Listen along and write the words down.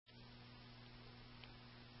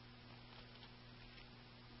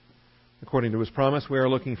According to His promise, we are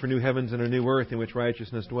looking for new heavens and a new earth in which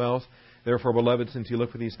righteousness dwells. Therefore, beloved, since you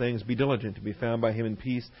look for these things, be diligent to be found by Him in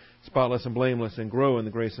peace, spotless and blameless, and grow in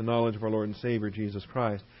the grace and knowledge of our Lord and Savior, Jesus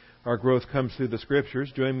Christ. Our growth comes through the Scriptures.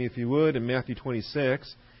 Join me, if you would, in Matthew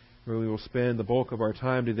 26, where we will spend the bulk of our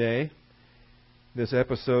time today. This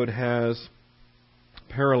episode has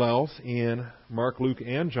parallels in Mark, Luke,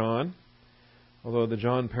 and John, although the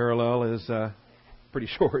John parallel is pretty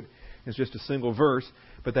short. It's just a single verse,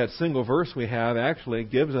 but that single verse we have actually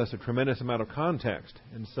gives us a tremendous amount of context.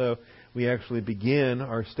 And so we actually begin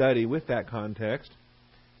our study with that context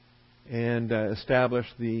and establish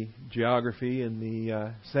the geography and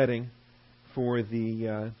the setting for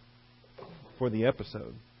the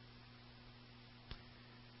episode.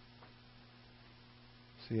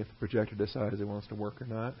 See if the projector decides it wants to work or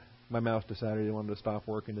not. My mouse decided it wanted to stop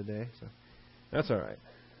working today, so that's all right.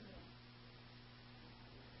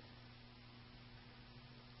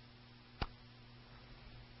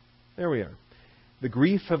 There we are. The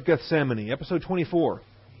Grief of Gethsemane, episode 24.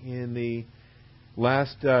 In the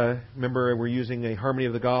last, remember, we're using a Harmony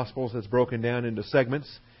of the Gospels that's broken down into segments,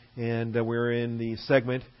 and we're in the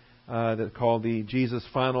segment that's called the Jesus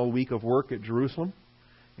Final Week of Work at Jerusalem.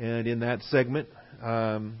 And in that segment,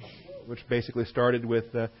 which basically started with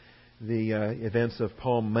the events of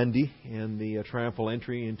Palm Monday and the triumphal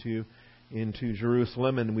entry into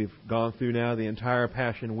Jerusalem, and we've gone through now the entire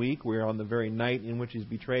Passion Week. We're on the very night in which He's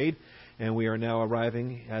betrayed, and we are now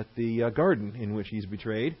arriving at the garden in which He's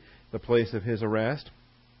betrayed, the place of His arrest.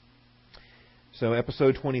 So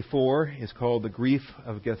episode 24 is called The Grief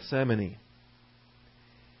of Gethsemane.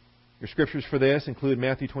 Your scriptures for this include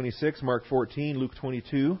Matthew 26, Mark 14, Luke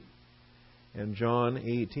 22, and John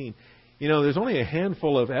 18. You know, there's only a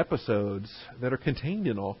handful of episodes that are contained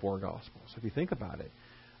in all four Gospels, if you think about it.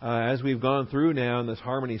 As we've gone through now in this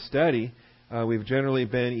Harmony study, we've generally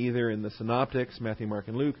been either in the Synoptics, Matthew, Mark,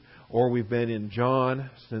 and Luke, or we've been in John,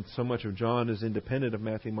 since so much of John is independent of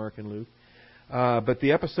Matthew, Mark, and Luke. But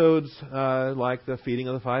the episodes like the feeding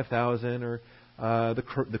of the 5,000 or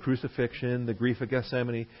the crucifixion, the grief of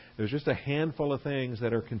Gethsemane, there's just a handful of things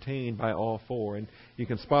that are contained by all four. And you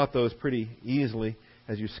can spot those pretty easily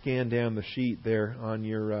as you scan down the sheet there on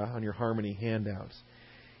your Harmony handouts.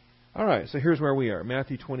 All right, so here's where we are.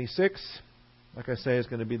 Matthew 26, like I say, is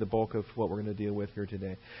going to be the bulk of what we're going to deal with here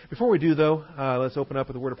today. Before we do, though, let's open up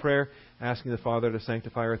with a word of prayer, asking the Father to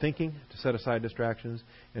sanctify our thinking, to set aside distractions,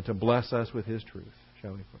 and to bless us with His truth.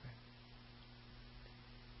 Shall we pray?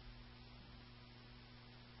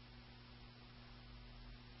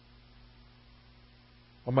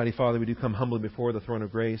 Almighty Father, we do come humbly before the throne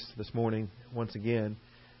of grace this morning, once again,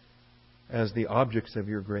 as the objects of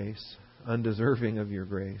your grace, undeserving of your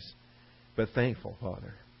grace, but thankful,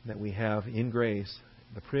 Father, that we have in grace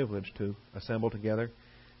the privilege to assemble together,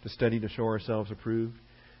 to study, to show ourselves approved,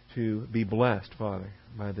 to be blessed, Father,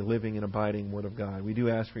 by the living and abiding Word of God. We do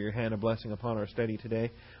ask for your hand of blessing upon our study today.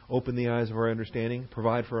 Open the eyes of our understanding.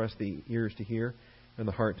 Provide for us the ears to hear and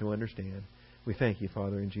the heart to understand. We thank you,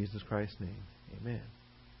 Father, in Jesus Christ's name. Amen.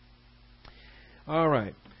 All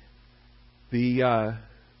right. The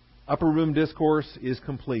Upper Room Discourse is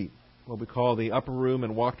complete. What we call the Upper Room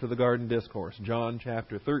and Walk to the Garden Discourse. John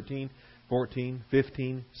chapter 13, 14,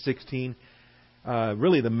 15, 16.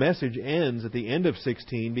 Really, the message ends at the end of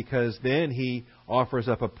 16 because then he offers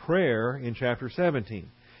up a prayer in chapter 17.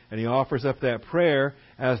 And he offers up that prayer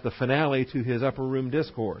as the finale to his Upper Room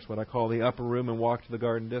Discourse, what I call the Upper Room and Walk to the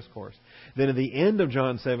Garden Discourse. Then at the end of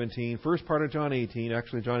John 17, first part of John 18,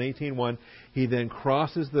 actually John 18:1, he then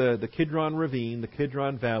crosses the Kidron Ravine, the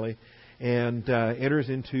Kidron Valley, and enters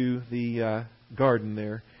into the garden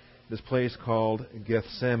there, this place called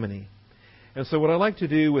Gethsemane. And so what I like to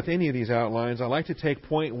do with any of these outlines, I like to take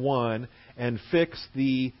point one and fix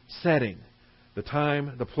the setting, the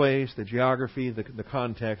time, the place, the geography, the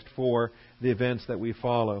context for the events that we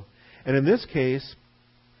follow. And in this case,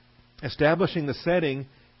 establishing the setting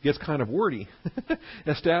gets kind of wordy.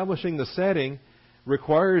 Establishing the setting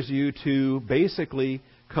requires you to basically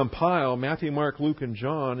compile Matthew, Mark, Luke, and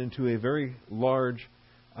John into a very large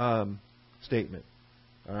statement.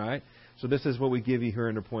 All right? So this is what we give you here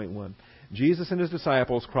under point one. Jesus and his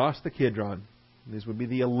disciples crossed the Kidron. These would be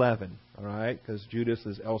the 11, all right? Because Judas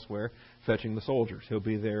is elsewhere fetching the soldiers. He'll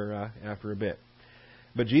be there after a bit.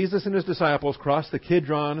 But Jesus and his disciples crossed the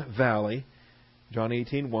Kidron Valley, John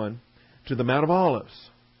 18:1, to the Mount of Olives.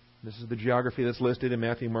 This is the geography that's listed in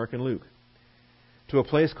Matthew, Mark, and Luke. To a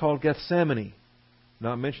place called Gethsemane,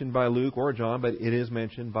 not mentioned by Luke or John, but it is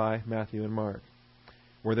mentioned by Matthew and Mark,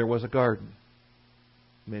 where there was a garden,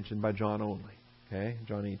 mentioned by John only. Okay,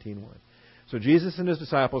 John 18:1. So Jesus and his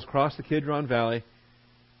disciples crossed the Kidron Valley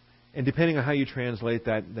And depending on how you translate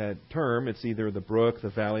that term, it's either the brook, the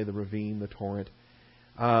valley, the ravine, the torrent.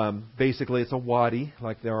 Basically, it's a wadi,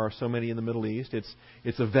 like there are so many in the Middle East.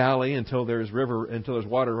 It's a valley until there's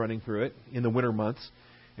water running through it in the winter months,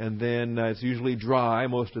 and then it's usually dry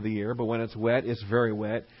most of the year. But when it's wet, it's very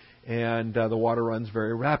wet, and the water runs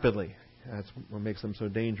very rapidly. That's what makes them so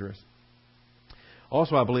dangerous.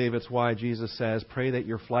 Also, I believe it's why Jesus says, "Pray that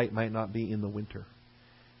your flight might not be in the winter."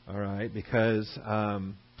 All right, because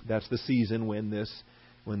that's the season when this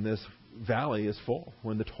valley is full,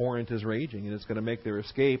 when the torrent is raging, and it's going to make their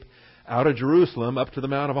escape out of Jerusalem up to the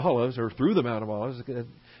Mount of Olives, or through the Mount of Olives.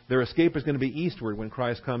 Their escape is going to be eastward when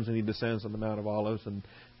Christ comes and He descends on the Mount of Olives, and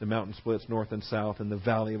the mountain splits north and south, and the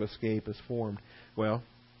valley of escape is formed. Well,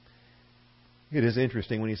 it is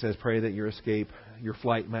interesting when He says, "Pray that your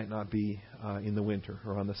flight might not be in the winter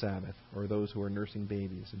or on the Sabbath, or those who are nursing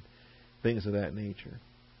babies," and things of that nature.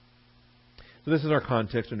 So this is our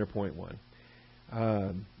context under point 1.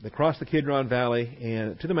 They crossed the Kidron Valley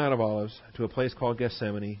and to the Mount of Olives, to a place called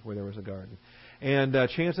Gethsemane, where there was a garden. And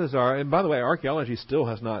chances are, and by the way, archaeology still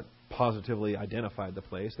has not positively identified the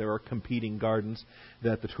place. There are competing gardens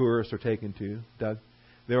that the tourists are taken to. Doug?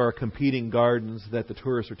 There are competing gardens that the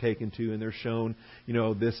tourists are taken to, and they're shown,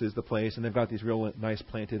 this is the place. And they've got these real nice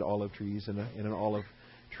planted olive trees in an olive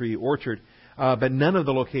tree orchard. But none of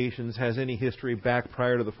the locations has any history back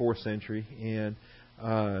prior to the 4th century, and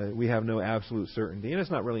we have no absolute certainty. And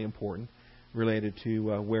it's not really important related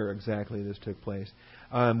to where exactly this took place.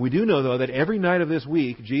 We do know, though, that every night of this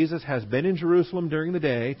week, Jesus has been in Jerusalem during the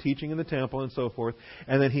day, teaching in the temple and so forth,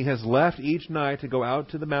 and then He has left each night to go out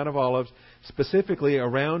to the Mount of Olives, specifically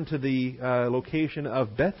around to the location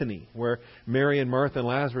of Bethany, where Mary and Martha and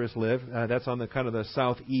Lazarus live. That's on the kind of the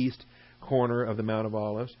southeast corner of the Mount of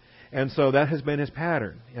Olives. And so that has been His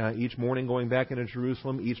pattern, each morning going back into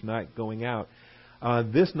Jerusalem, each night going out.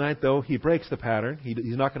 This night, though, He breaks the pattern.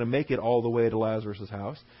 He's not going to make it all the way to Lazarus'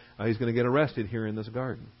 house. He's going to get arrested here in this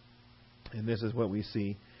garden. And this is what we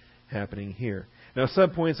see happening here. Now,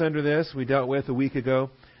 subpoints under this we dealt with a week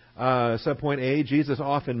ago. Subpoint A, Jesus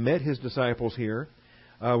often met His disciples here.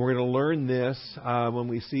 We're going to learn this when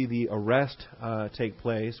we see the arrest take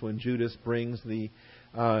place, when Judas brings the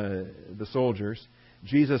soldiers.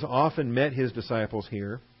 Jesus often met His disciples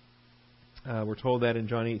here. We're told that in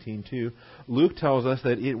John 18:2. Luke tells us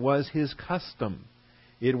that it was His custom.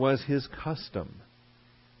 It was His custom.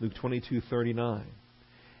 Luke 22:39.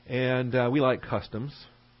 And we like customs.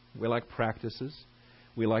 We like practices.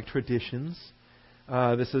 We like traditions.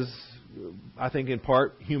 This is, I think, in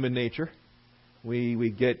part human nature. We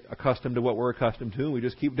get accustomed to what we're accustomed to, and we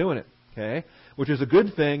just keep doing it. Okay, which is a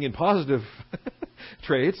good thing in positive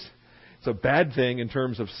traits. It's a bad thing in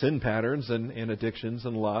terms of sin patterns and addictions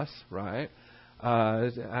and lusts, right?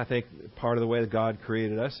 I think part of the way that God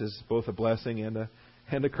created us is both a blessing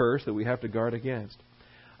and a curse that we have to guard against.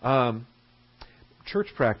 Church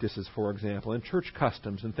practices, for example, and church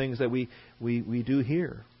customs and things that we do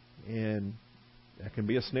here. And that can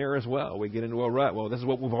be a snare as well. We get into a rut. Well, this is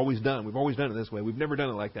what we've always done. We've always done it this way. We've never done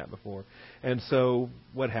it like that before. And so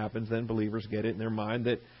what happens then, believers get it in their mind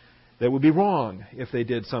that would be wrong if they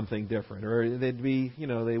did something different, or they'd be,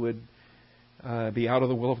 they would be out of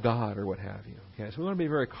the will of God, or what have you. Okay, so we want to be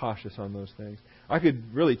very cautious on those things. I could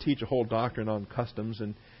really teach a whole doctrine on customs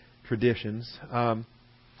and traditions.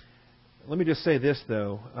 Let me just say this,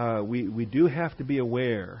 though. We do have to be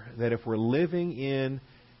aware that if we're living in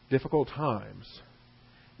difficult times,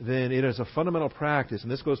 then it is a fundamental practice, and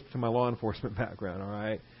this goes to my law enforcement background, all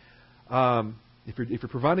right? If you're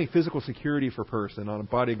providing physical security for a person on a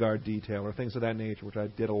bodyguard detail or things of that nature, which I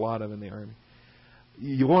did a lot of in the Army,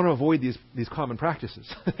 you want to avoid these common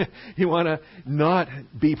practices. You want to not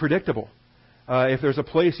be predictable. If there's a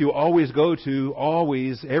place you always go to,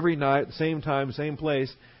 always, every night, same time, same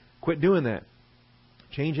place, quit doing that.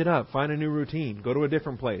 Change it up. Find a new routine. Go to a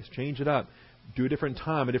different place. Change it up. Do a different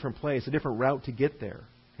time, a different place, a different route to get there.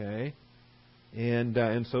 Okay?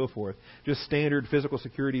 And so forth. Just standard physical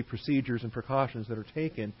security procedures and precautions that are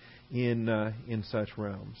taken in such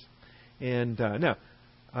realms. And now,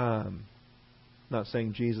 not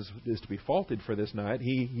saying Jesus is to be faulted for this night.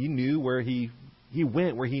 He knew where he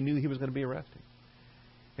went, where he knew he was going to be arrested.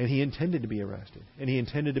 And he intended to be arrested. And he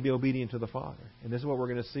intended to be obedient to the Father. And this is what we're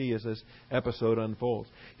going to see as this episode unfolds.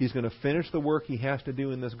 He's going to finish the work he has to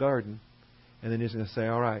do in this garden. And then he's going to say,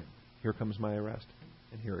 all right, here comes my arrest.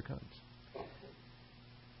 And here it comes.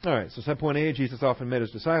 All right, so subpoint A, Jesus often met His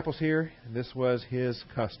disciples here. And this was His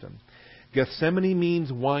custom. Gethsemane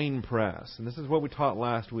means wine press. And this is what we taught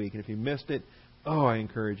last week. And if you missed it, I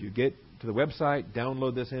encourage you. Get to the website,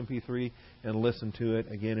 download this MP3, and listen to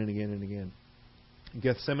it again and again and again.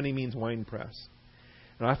 Gethsemane means winepress.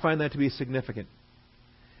 And I find that to be significant.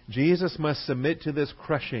 Jesus must submit to this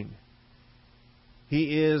crushing.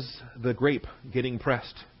 He is the grape getting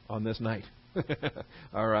pressed on this night.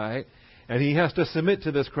 All right? And he has to submit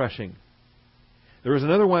to this crushing. There is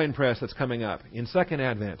another winepress that's coming up in Second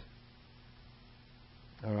Advent.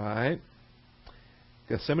 All right?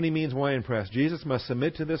 Gethsemane means winepress. Jesus must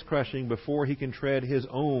submit to this crushing before he can tread his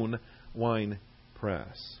own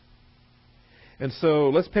winepress. And so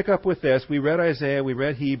let's pick up with this. We read Isaiah, we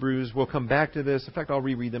read Hebrews. We'll come back to this. In fact, I'll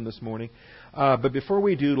reread them this morning. But before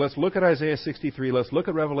we do, let's look at Isaiah 63. Let's look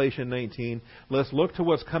at Revelation 19. Let's look to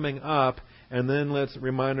what's coming up. And then let's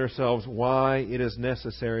remind ourselves why it is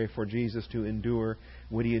necessary for Jesus to endure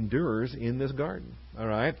what he endures in this garden. All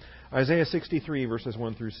right? Isaiah 63, verses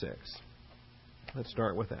 1 through 6. Let's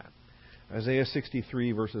start with that. Isaiah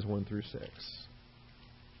 63, verses 1 through 6.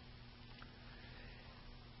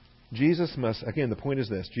 Jesus must, again, the point is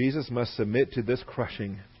this. Jesus must submit to this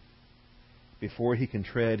crushing before he can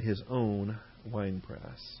tread his own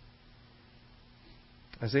winepress.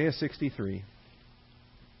 Isaiah 63.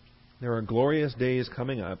 There are glorious days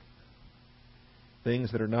coming up,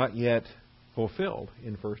 things that are not yet fulfilled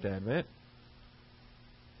in First Advent.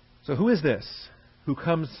 So who is this who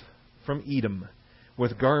comes from Edom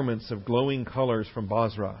with garments of glowing colors from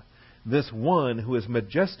Bozrah? This one who is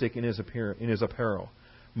majestic in his apparel,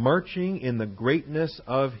 marching in the greatness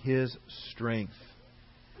of his strength.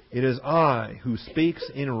 It is I who speaks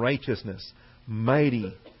in righteousness,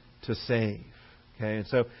 mighty to save. Okay, and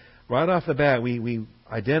so right off the bat, we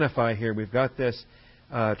identify here, we've got this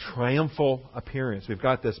triumphal appearance. We've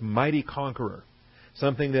got this mighty conqueror,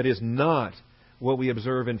 something that is not what we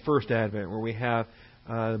observe in First Advent, where we have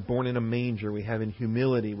born in a manger, we have in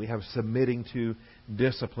humility, we have submitting to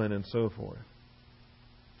discipline and so forth.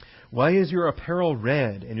 Why is your apparel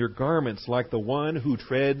red and your garments like the one who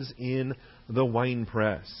treads in the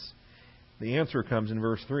winepress? The answer comes in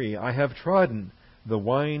verse 3. I have trodden the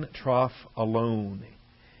wine trough alone,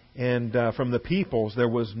 and from the peoples there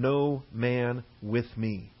was no man with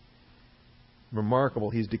me. Remarkable.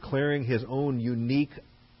 He's declaring his own unique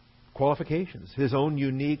qualifications, his own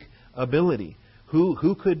unique ability.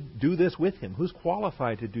 Who could do this with him? Who's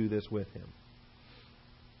qualified to do this with him?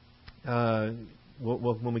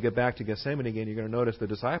 When we get back to Gethsemane again, you're going to notice the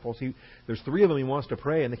disciples. There's three of them he wants to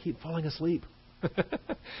pray, and they keep falling asleep.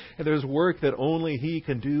 And there's work that only he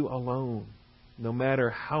can do alone, no matter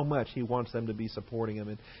how much he wants them to be supporting him,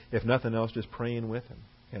 and if nothing else, just praying with him.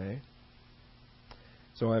 Okay.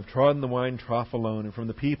 So I've trodden the wine trough alone, and from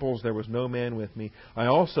the peoples there was no man with me. I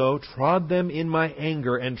also trod them in my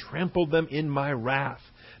anger and trampled them in my wrath.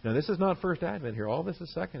 Now this is not First Advent here. All this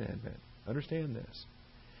is Second Advent. Understand this.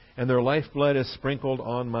 And their lifeblood is sprinkled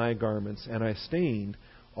on my garments, and I stained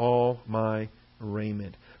all my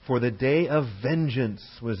raiment. For the day of vengeance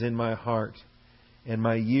was in my heart, and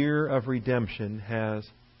my year of redemption has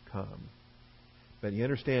come. But you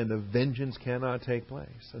understand, the vengeance cannot take place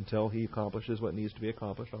until he accomplishes what needs to be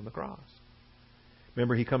accomplished on the cross.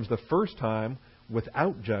 Remember, he comes the first time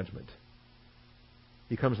without judgment.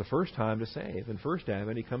 He comes the first time to save. In First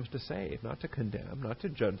Advent, he comes to save, not to condemn, not to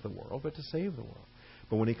judge the world, but to save the world.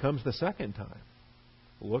 But when he comes the second time,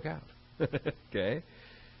 look out. Okay?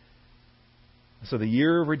 So the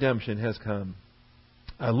year of redemption has come.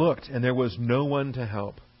 I looked, and there was no one to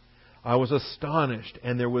help. I was astonished,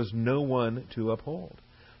 and there was no one to uphold.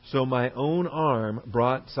 So my own arm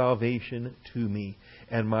brought salvation to me,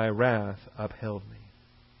 and my wrath upheld me.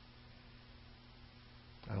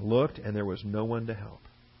 I looked, and there was no one to help.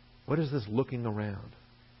 What is this looking around?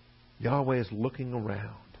 Yahweh is looking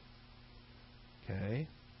around. Okay?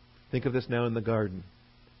 Think of this now in the garden.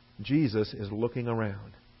 Jesus is looking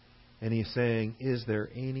around, and he's saying, is there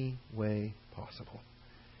any way possible?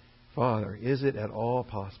 Father, is it at all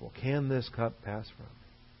possible? Can this cup pass from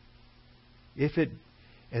me?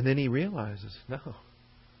 And then he realizes, no,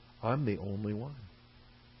 I'm the only one.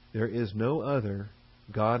 There is no other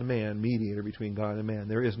God-man mediator between God and man.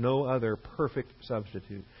 There is no other perfect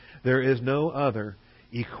substitute. There is no other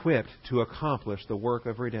equipped to accomplish the work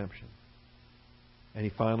of redemption. And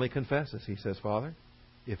he finally confesses. He says, Father,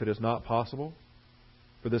 if it is not possible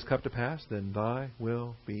for this cup to pass, then thy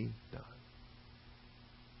will be done.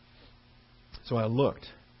 So I looked.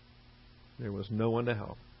 There was no one to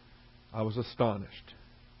help. I was astonished,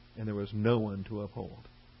 and there was no one to uphold.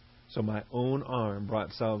 So my own arm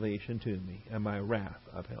brought salvation to me, and my wrath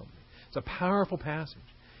upheld me. It's a powerful passage.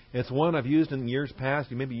 It's one I've used in years past.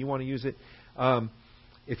 Maybe you want to use it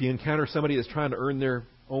if you encounter somebody that's trying to earn their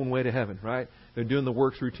own way to heaven, right? They're doing the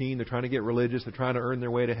works routine. They're trying to get religious. They're trying to earn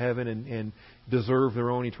their way to heaven and deserve their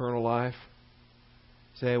own eternal life.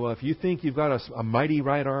 say, well, if you think you've got a mighty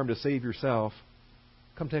right arm to save yourself,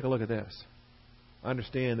 come take a look at this.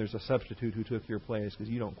 Understand there's a substitute who took your place because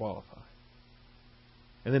you don't qualify.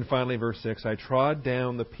 And then finally, verse 6, I trod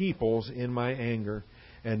down the peoples in my anger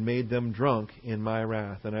and made them drunk in my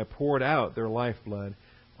wrath, and I poured out their lifeblood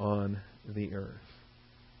on the earth.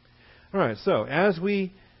 All right, so as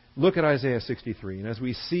we look at Isaiah 63, and as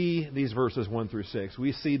we see these verses 1 through 6,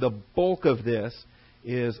 we see the bulk of this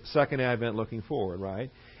is Second Advent looking forward,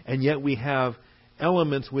 right? And yet we have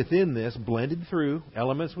elements within this, blended through,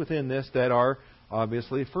 elements within this that are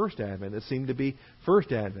obviously First Advent, that seem to be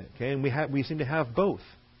First Advent, okay? And we seem to have both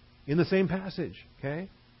in the same passage, okay?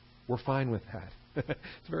 We're fine with that.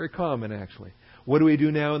 It's very common, actually. What do we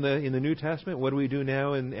do now in the New Testament? What do we do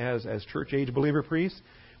now as church-age believer priests?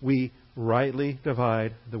 We rightly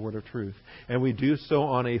divide the word of truth. And we do so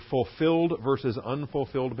on a fulfilled versus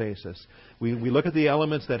unfulfilled basis. We look at the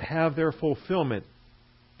elements that have their fulfillment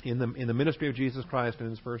in the ministry of Jesus Christ in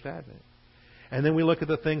His first advent. And then we look at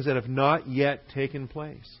the things that have not yet taken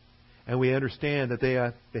place. And we understand that they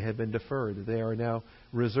have been deferred, that they are now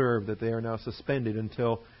reserved, that they are now suspended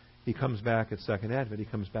until He comes back at Second Advent. He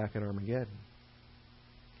comes back at Armageddon.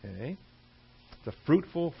 Okay? It's a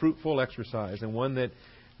fruitful exercise, and one that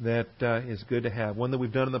is good to have. One that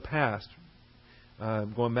we've done in the past.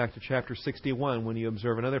 Going back to chapter 61, when you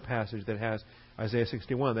observe another passage that has, Isaiah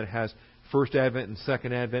 61, that has First Advent and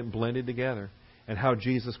Second Advent blended together. And how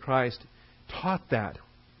Jesus Christ taught that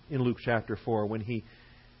in Luke chapter 4 when He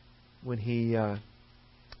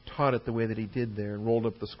taught it the way that He did there and rolled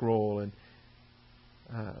up the scroll and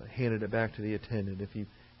handed it back to the attendant. If you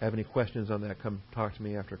have any questions on that, come talk to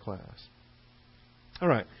me after class. All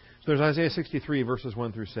right. So there's Isaiah 63, verses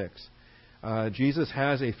 1 through 6. Jesus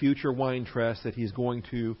has a future winepress that He's going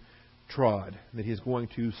to trod, that He's going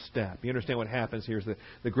to step. You understand what happens here is that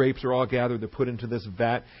the grapes are all gathered, they're put into this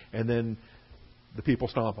vat, and then the people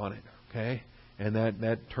stomp on it. Okay? And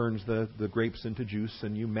that turns the grapes into juice,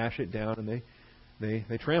 and you mash it down, and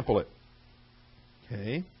they trample it.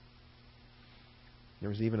 Okay? There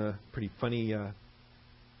was even a pretty funny...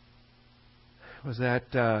 was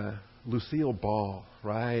that... Lucille Ball,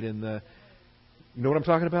 right? You know what I'm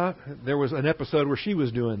talking about? There was an episode where she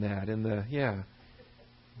was doing that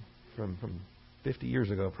from 50 years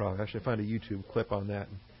ago probably. I should find a YouTube clip on that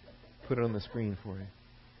and put it on the screen for you.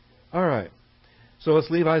 All right. So let's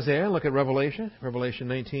leave Isaiah and look at Revelation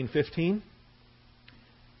 19:15.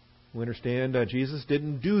 We understand Jesus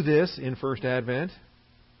didn't do this in First Advent.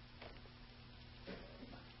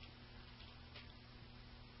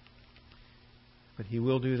 But He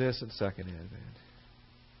will do this at Second Advent.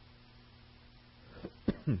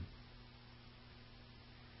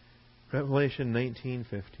 Revelation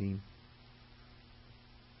 19:15.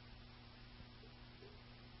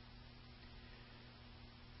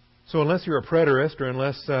 So unless you're a preterist, or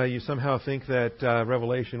unless you somehow think that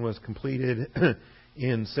Revelation was completed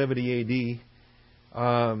in 70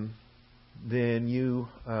 AD, then you,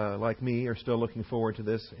 like me, are still looking forward to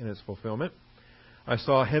this in its fulfillment. I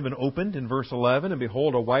saw heaven opened in verse 11, and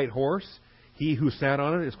behold, a white horse. He who sat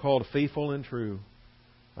on it is called Faithful and True.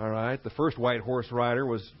 All right. The first white horse rider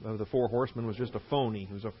of the four horsemen was just a phony.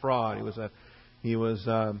 He was a fraud. He was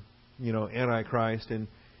Antichrist in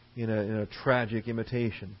a tragic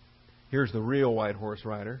imitation. Here's the real white horse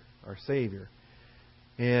rider, our Savior,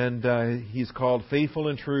 and He's called Faithful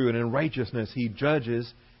and True, and in righteousness He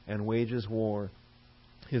judges and wages war.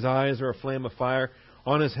 His eyes are a flame of fire.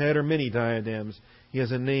 On His head are many diadems. He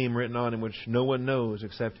has a name written on Him which no one knows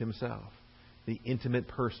except Himself. The intimate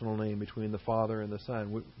personal name between the Father and the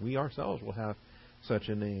Son. We ourselves will have such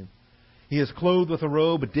a name. He is clothed with a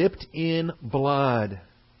robe dipped in blood.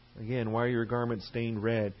 Again, why are your garments stained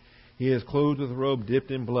red? He is clothed with a robe dipped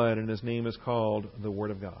in blood, and His name is called the Word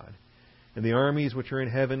of God. And the armies which are in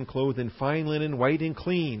heaven, clothed in fine linen, white and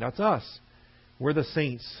clean. That's us. We're the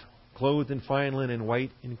saints, clothed in fine linen,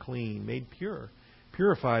 white and clean, made pure.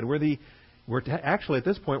 Purified. Actually at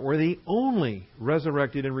this point we're the only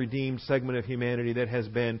resurrected and redeemed segment of humanity that has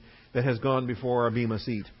gone before our bema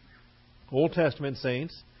seat. Old Testament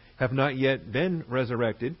saints have not yet been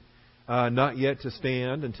resurrected, not yet to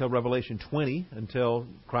stand until Revelation 20, until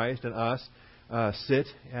Christ and us sit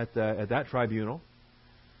at that tribunal.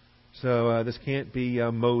 So this can't be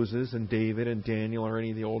Moses and David and Daniel or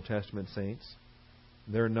any of the Old Testament saints.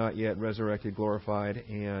 They're not yet resurrected, glorified,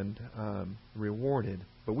 and rewarded.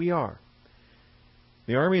 But we are.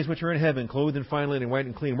 The armies which are in heaven, clothed in fine linen, white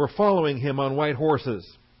and clean, we're following Him on white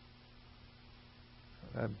horses.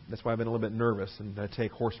 That's why I've been a little bit nervous, and I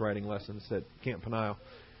take horse riding lessons at Camp Peniel.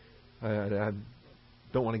 I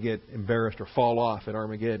don't want to get embarrassed or fall off at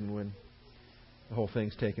Armageddon when The whole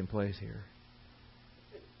thing's taking place here.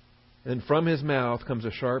 And from his mouth comes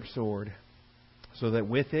a sharp sword, so that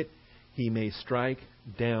with it he may strike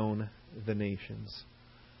down the nations.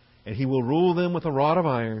 And he will rule them with a rod of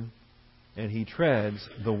iron, and he treads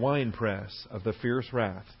the winepress of the fierce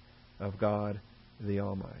wrath of God the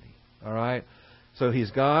Almighty. All right? So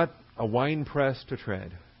he's got a winepress to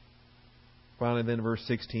tread. Finally, then, verse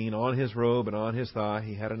 16, on his robe and on his thigh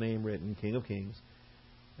he had a name written, King of Kings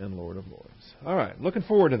and Lord of Lords. All right, looking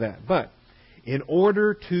forward to that. But in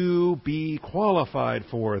order to be qualified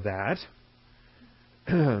for that,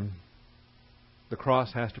 the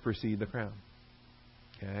cross has to precede the crown.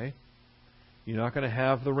 Okay? You're not going to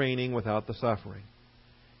have the reigning without the suffering.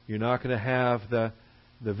 You're not going to have the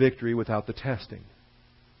victory without the testing.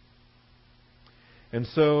 And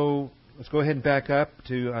so, let's go ahead and back up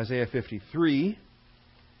to Isaiah 53.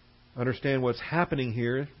 Understand what's happening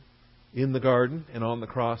here in the garden and on the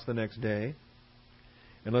cross the next day.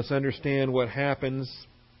 And let's understand what happens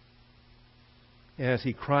as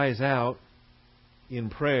he cries out in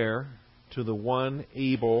prayer to the one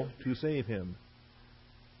able to save him.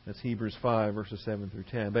 That's Hebrews 5, verses 7 through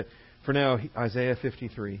 10. But for now, Isaiah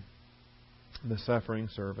 53, the suffering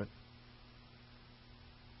servant.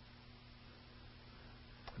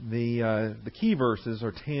 The key verses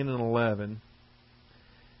are 10 and 11.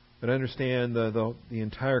 But understand the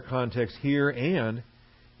entire context here, and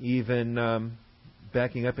even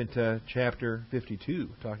backing up into chapter 52,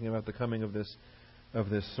 talking about the coming of this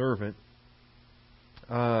servant.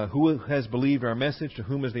 Who has believed our message? To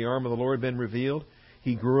whom has the arm of the Lord been revealed?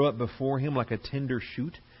 He grew up before him like a tender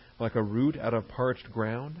shoot, like a root out of parched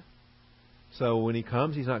ground. So when he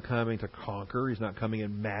comes, he's not coming to conquer. He's not coming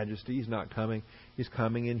in majesty. He's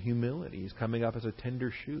coming in humility. He's coming up as a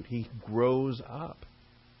tender shoot. He grows up.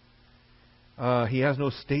 He has no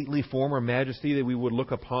stately form or majesty that we would look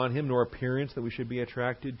upon him, nor appearance that we should be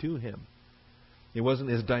attracted to him. It wasn't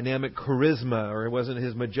his dynamic charisma, or it wasn't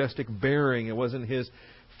his majestic bearing. It wasn't his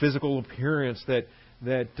physical appearance that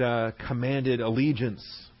commanded allegiance.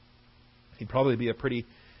 He'd probably be a pretty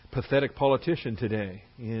pathetic politician today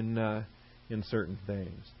in certain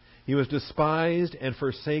things. He was despised and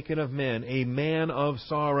forsaken of men, a man of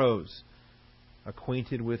sorrows,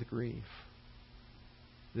 acquainted with grief.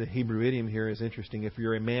 The Hebrew idiom here is interesting. If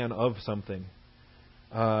you're a man of something,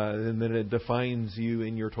 then it defines you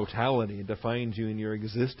in your totality. It defines you in your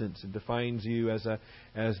existence. It defines you as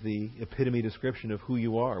the epitome description of who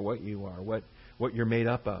you are, what you're made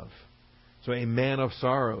up of. So a man of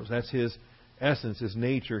sorrows. That's his essence, his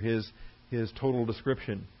nature, his total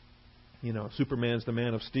description. You know, Superman's the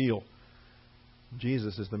man of steel.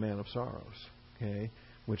 Jesus is the man of sorrows. Okay?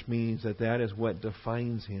 Which means that is what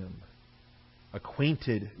defines him.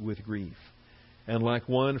 Acquainted with grief. And like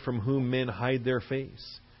one from whom men hide their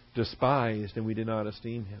face. Despised, and we did not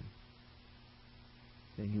esteem him.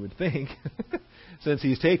 And you would think, since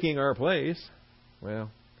he's taking our place,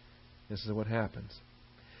 well, this is what happens.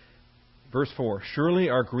 Verse 4, surely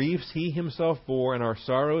our griefs he himself bore, and our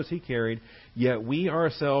sorrows he carried, yet we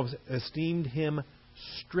ourselves esteemed him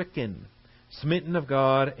stricken, smitten of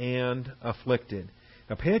God, and afflicted.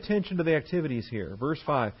 Now pay attention to the activities here. Verse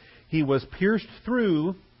 5, he was pierced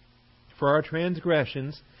through for our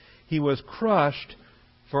transgressions, he was crushed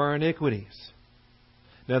for our iniquities.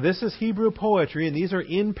 Now this is Hebrew poetry, and these are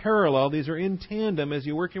in parallel, these are in tandem as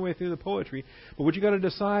you work your way through the poetry. But what you've got to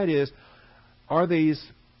decide is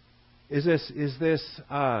this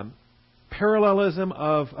parallelism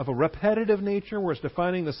of a repetitive nature where it's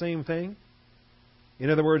defining the same thing? In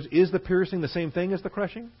other words, is the piercing the same thing as the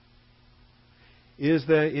crushing?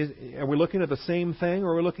 Are we looking at the same thing,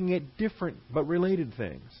 or are we looking at different but related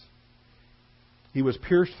things? He was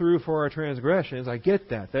pierced through for our transgressions. I get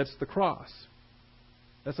that. That's the cross.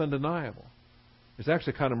 That's undeniable. It's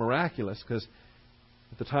actually kind of miraculous because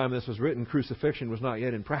at the time this was written, crucifixion was not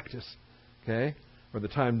yet in practice. Okay? Or the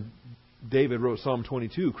time David wrote Psalm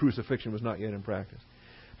 22, crucifixion was not yet in practice.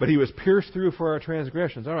 But he was pierced through for our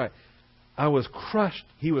transgressions. All right.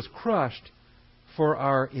 He was crushed for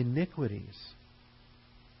our iniquities.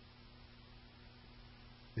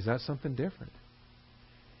 Is that something different?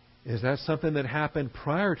 Is that something that happened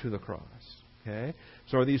prior to the cross? Okay?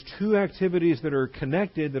 So are these two activities that are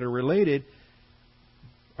connected, that are related,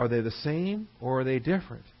 are they the same or are they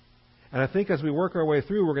different? And I think as we work our way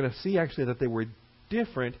through, we're going to see actually that they were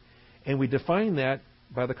different, and we define that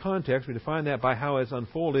by the context. We define that by how it's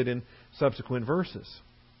unfolded in subsequent verses.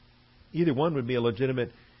 Either one would be a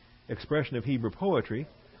legitimate expression of Hebrew poetry,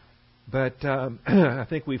 but I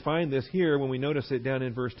think we find this here when we notice it down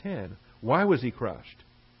in verse 10. Why was he crushed?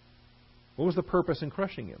 What was the purpose in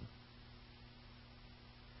crushing him?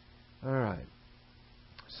 All right.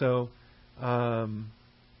 So, I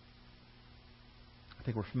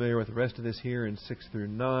think we're familiar with the rest of this here in 6 through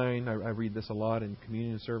 9. I read this a lot in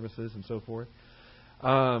communion services and so forth.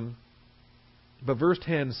 But verse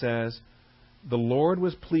 10 says, the Lord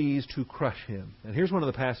was pleased to crush him. And here's one of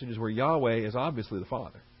the passages where Yahweh is obviously the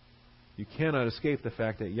Father. You cannot escape the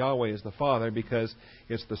fact that Yahweh is the Father, because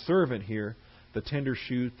it's the servant here, the tender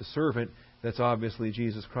shoot, the servant, that's obviously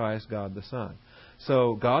Jesus Christ, God the Son.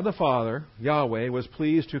 So God the Father, Yahweh, was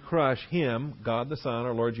pleased to crush him, God the Son,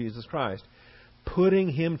 our Lord Jesus Christ, putting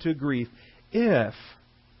him to grief if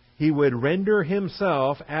he would render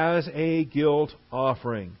himself as a guilt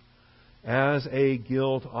offering. As a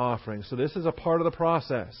guilt offering. So this is a part of the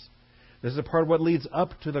process. This is a part of what leads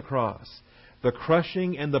up to the cross. The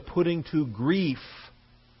crushing and the putting to grief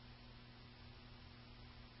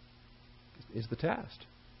is the test.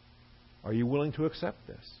 Are you willing to accept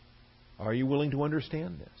this? Are you willing to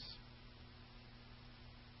understand this?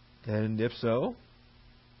 And if so,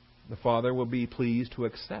 the Father will be pleased to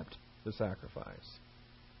accept the sacrifice.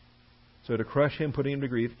 So to crush him, putting him to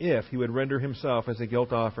grief, if he would render himself as a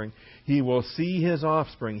guilt offering, he will see his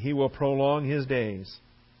offspring, he will prolong his days,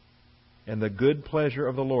 and the good pleasure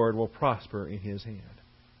of the Lord will prosper in his hand.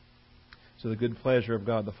 So the good pleasure of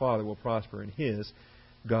God the Father will prosper in his,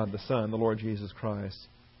 God the Son, the Lord Jesus Christ's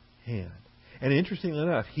hand. And interestingly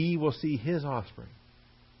enough, he will see his offspring.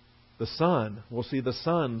 The Son will see the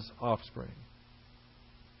Son's offspring.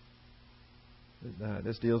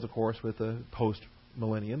 This deals, of course, with the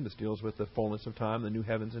post-millennium. This deals with the fullness of time, the new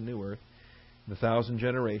heavens and new earth, the 1,000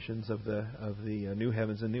 generations of the new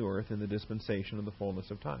heavens and new earth in the dispensation of the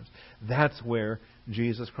fullness of times. That's where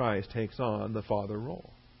Jesus Christ takes on the Father role,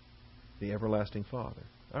 the everlasting Father.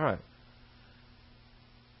 All right.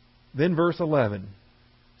 Then verse 11.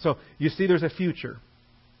 So you see there's a future.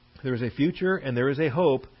 There is a future and there is a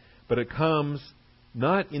hope, but it comes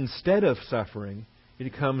not instead of suffering.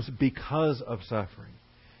 It comes because of suffering.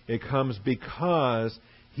 It comes because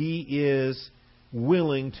he is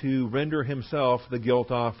willing to render himself the guilt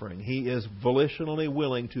offering. He is volitionally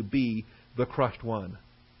willing to be the crushed one.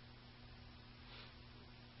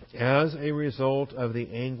 As a result of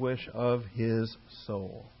the anguish of his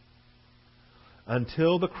soul.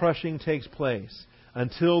 Until the crushing takes place,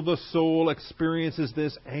 until the soul experiences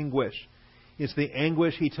this anguish. It's the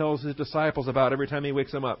anguish he tells his disciples about every time he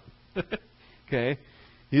wakes them up. Okay?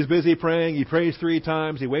 He's busy praying. He prays 3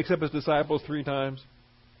 times. He wakes up his disciples 3 times.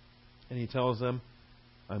 And he tells them,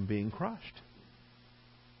 I'm being crushed.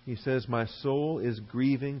 He says, my soul is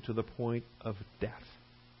grieving to the point of death.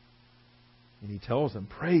 And he tells them,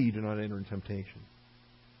 pray you do not enter in temptation.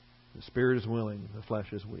 The spirit is willing, the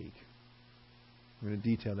flesh is weak. I'm going to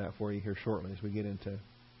detail that for you here shortly as we get into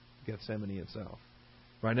Gethsemane itself.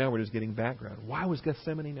 Right now we're just getting background. Why was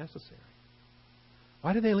Gethsemane necessary?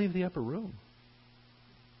 Why did they leave the upper room?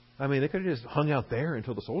 I mean, they could have just hung out there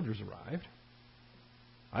until the soldiers arrived.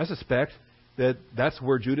 I suspect that that's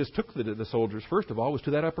where Judas took the soldiers, first of all, was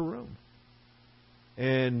to that upper room.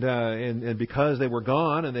 And because they were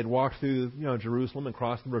gone and they'd walked through Jerusalem and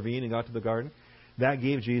crossed the ravine and got to the garden, that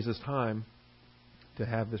gave Jesus time to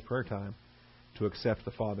have this prayer time to accept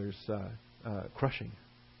the Father's crushing,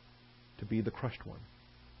 to be the crushed one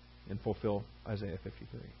and fulfill Isaiah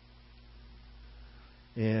 53.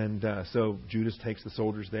 And so Judas takes the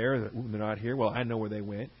soldiers there. They're not here. Well, I know where they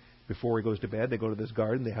went. Before he goes to bed, they go to this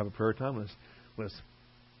garden. They have a prayer time. Let's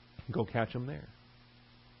go catch them there.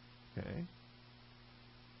 Okay.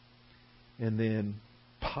 And then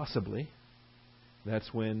possibly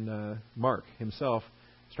that's when Mark himself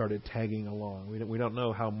started tagging along. We don't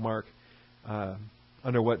know how Mark,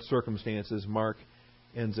 under what circumstances Mark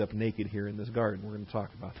ends up naked here in this garden. We're going to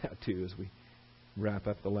talk about that too as we wrap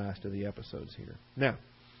up the last of the episodes here. Now,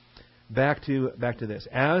 back to this.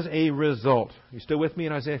 As a result, you still with me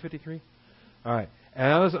in Isaiah 53? All right.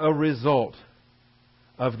 As a result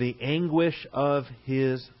of the anguish of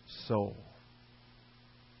his soul,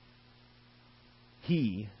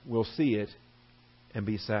 he will see it and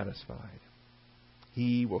be satisfied.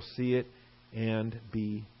 He will see it and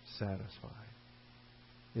be satisfied.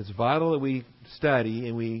 It's vital that we study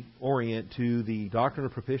and we orient to the doctrine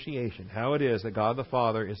of propitiation, how it is that God the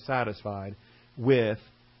Father is satisfied with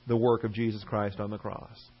the work of Jesus Christ on the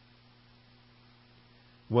cross.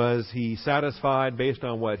 Was he satisfied based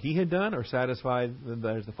on what he had done, or satisfied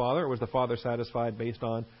as the Father, or was the Father satisfied based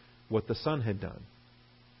on what the Son had done?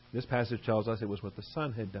 This passage tells us it was what the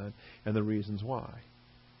Son had done and the reasons why.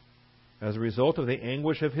 As a result of the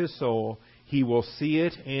anguish of his soul, he will see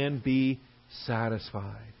it and be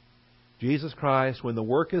satisfied. Jesus Christ, when the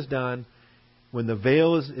work is done, when the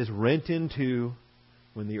veil is rent in two,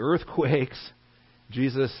 when the earth quakes,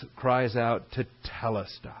 Jesus cries out,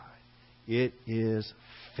 "Tetelestai." It is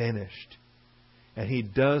finished. And He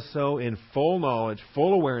does so in full knowledge,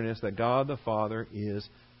 full awareness that God the Father is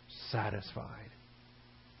satisfied.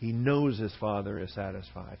 He knows His Father is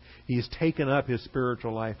satisfied. He's taken up His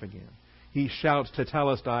spiritual life again. He shouts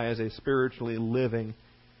Tetelestai as a spiritually living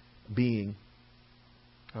being.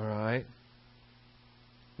 All right?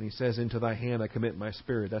 When He says, "Into Thy hand I commit my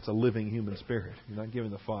spirit," that's a living human spirit. You're not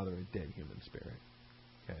giving the Father a dead human spirit.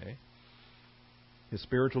 Okay? His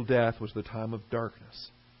spiritual death was the time of darkness.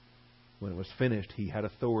 When it was finished, He had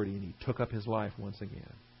authority and He took up His life once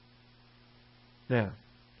again. Now,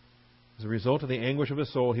 as a result of the anguish of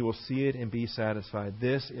His soul, He will see it and be satisfied.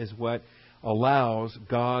 This is what allows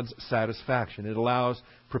God's satisfaction. It allows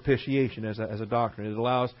propitiation as a doctrine. It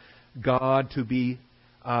allows God to be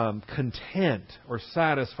content or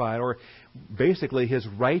satisfied, or basically His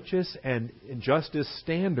righteous and justice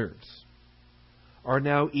standards are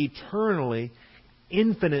now eternally,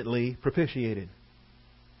 infinitely propitiated.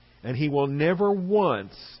 And He will never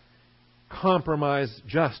once compromise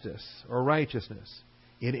justice or righteousness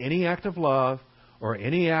in any act of love or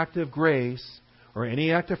any act of grace or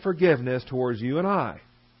any act of forgiveness towards you and I.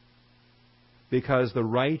 Because the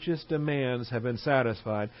righteous demands have been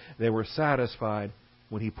satisfied. They were satisfied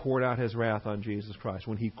when He poured out His wrath on Jesus Christ,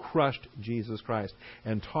 when He crushed Jesus Christ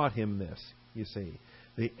and taught Him this, you see,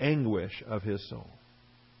 the anguish of His soul.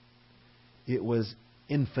 It was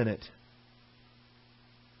infinite.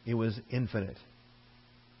 It was infinite.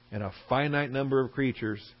 And a finite number of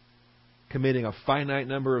creatures committing a finite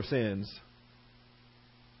number of sins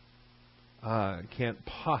can't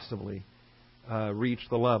possibly reach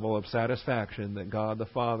the level of satisfaction that God the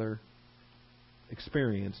Father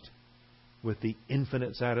experienced with the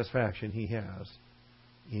infinite satisfaction He has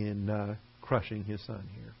in crushing His Son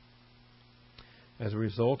here. As a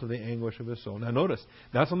result of the anguish of His soul. Now notice,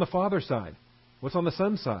 that's on the Father's side. What's on the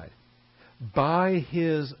Son's side? By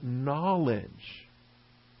His knowledge.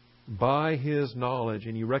 By His knowledge.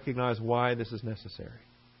 And you recognize why this is necessary.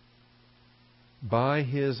 By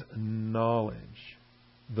His knowledge,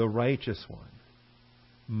 the righteous one,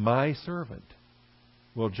 my servant,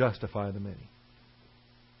 will justify the many,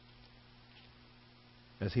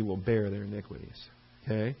 as He will bear their iniquities.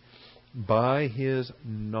 Okay? By His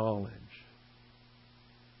knowledge,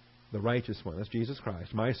 the righteous one, that's Jesus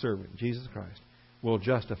Christ, my servant, Jesus Christ, will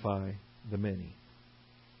justify the many,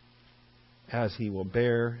 as He will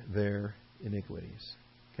bear their iniquities.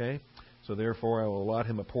 Okay? So therefore I will allot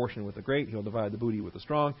him a portion with the great, He will divide the booty with the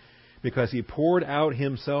strong, because He poured out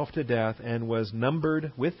Himself to death and was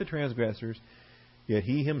numbered with the transgressors, yet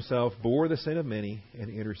He Himself bore the sin of many and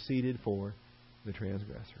interceded for the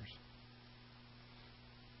transgressors.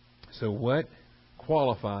 So what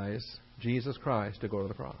qualifies Jesus Christ to go to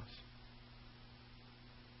the cross?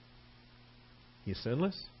 He's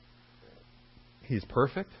sinless. He's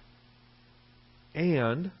perfect.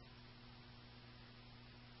 And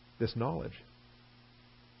this knowledge.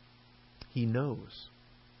 He knows.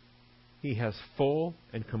 He has full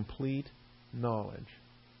and complete knowledge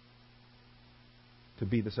to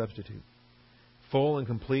be the substitute. Full and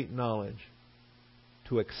complete knowledge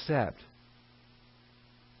to accept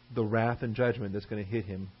the wrath and judgment that's going to hit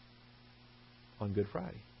Him on Good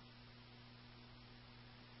Friday.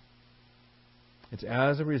 It's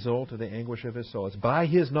as a result of the anguish of His soul. It's by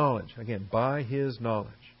His knowledge. Again, by His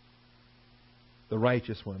knowledge. The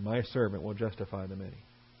righteous one, my servant, will justify the many.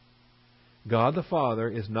 God the Father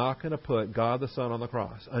is not going to put God the Son on the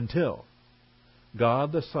cross until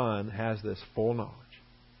God the Son has this full knowledge.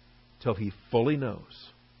 Till He fully knows.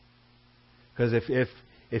 Because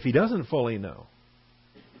if He doesn't fully know,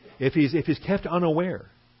 if he's kept unaware,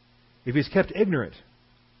 if He's kept ignorant,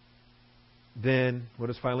 then what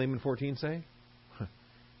does Philemon 14 say?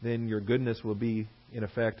 Then your goodness will be, in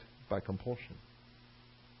effect, by compulsion.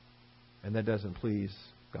 And that doesn't please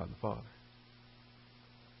God the Father.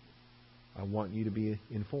 I want you to be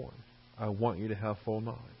informed. I want you to have full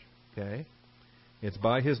knowledge. Okay? It's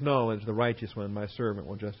by His knowledge, the righteous one, my servant,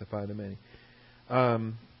 will justify the many. You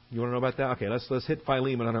want to know about that? Okay, let's hit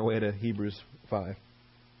Philemon on our way to Hebrews 5.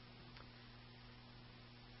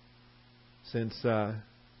 Since the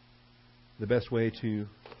best way to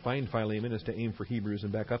find Philemon is to aim for Hebrews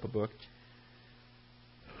and back up a book.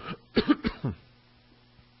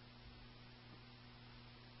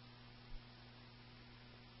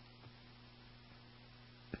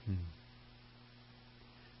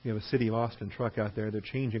 We have a City of Austin truck out there. They're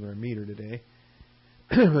changing our meter today.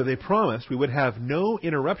 They promised we would have no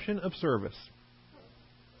interruption of service.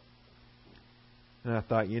 And I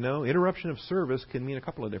thought, interruption of service can mean a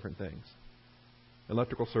couple of different things.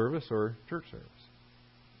 Electrical service or church service.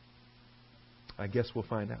 I guess we'll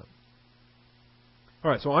find out. All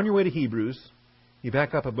right, so on your way to Hebrews, you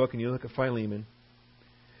back up a book and you look at Philemon.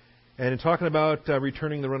 And in talking about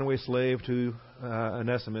returning the runaway slave to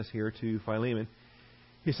Onesimus here to Philemon,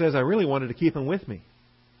 he says, I really wanted to keep him with me.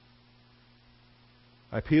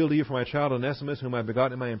 I appeal to you for my child Onesimus, whom I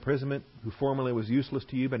begot in my imprisonment, who formerly was useless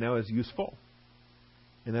to you, but now is useful.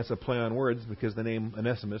 And that's a play on words because the name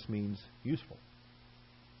Onesimus means useful.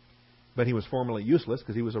 But he was formerly useless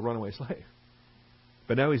because he was a runaway slave.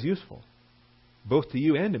 But now he's useful, both to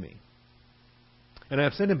you and to me. And I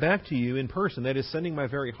have sent him back to you in person, that is, sending my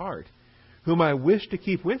very heart, whom I wish to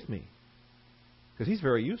keep with me, because he's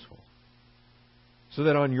very useful, so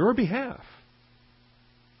that on your behalf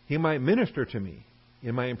he might minister to me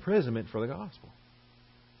in my imprisonment for the gospel.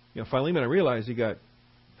 You know, Philemon, I realize you got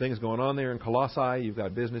things going on there in Colossae. You've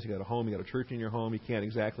got business, you've got a home, you've got a church in your home. You can't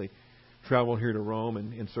exactly travel here to Rome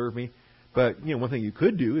and serve me. But, you know, one thing you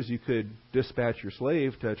could do is you could dispatch your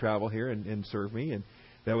slave to travel here and serve me, and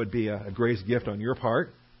that would be a grace gift on your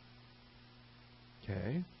part.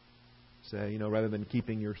 Okay. Say, you know, rather than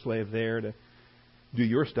keeping your slave there to do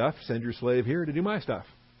your stuff, send your slave here to do my stuff.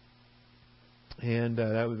 And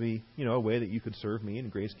that would be, you know, a way that you could serve me in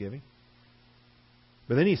grace giving.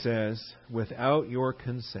 But then he says, without your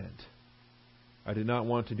consent, I did not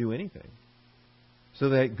want to do anything. So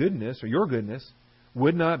that goodness, or your goodness,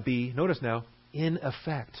 would not be, notice now, in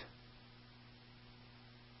effect.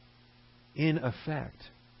 In effect.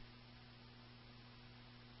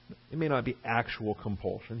 It may not be actual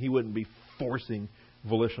compulsion. He wouldn't be forcing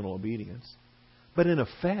volitional obedience. But in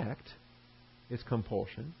effect, it's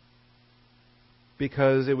compulsion.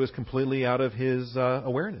 Because it was completely out of his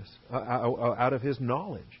awareness, out of his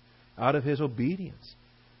knowledge, out of his obedience.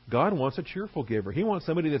 God wants a cheerful giver. He wants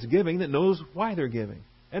somebody that's giving that knows why they're giving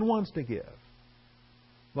and wants to give.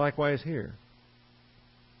 Likewise here.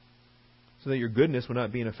 So that your goodness will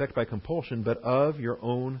not be in effect by compulsion, but of your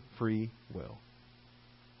own free will.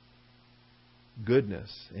 Goodness,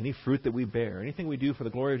 any fruit that we bear, anything we do for the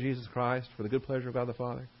glory of Jesus Christ, for the good pleasure of God the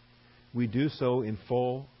Father, we do so in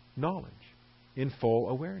full knowledge, in full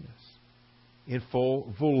awareness, in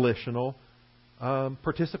full volitional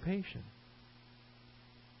participation.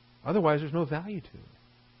 Otherwise, there's no value to it.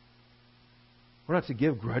 We're not to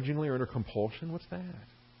give grudgingly or under compulsion. What's that?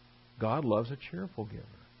 God loves a cheerful giver.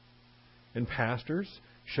 And pastors,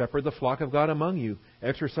 shepherd the flock of God among you,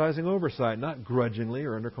 exercising oversight, not grudgingly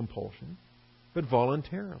or under compulsion, but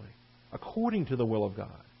voluntarily, according to the will of God.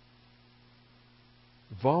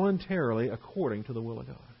 Voluntarily, according to the will of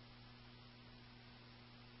God.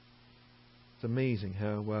 It's amazing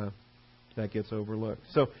how that gets overlooked.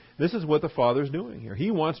 So this is what the Father's doing here. He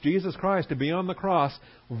wants Jesus Christ to be on the cross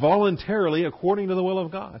voluntarily according to the will of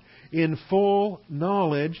God, in full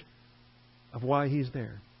knowledge of why He's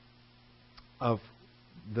there, of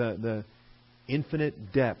the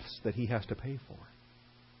infinite depths that He has to pay for.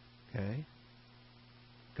 Okay?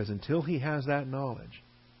 Because until He has that knowledge,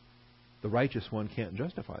 the righteous one can't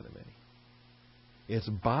justify the many. It's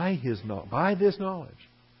by this knowledge,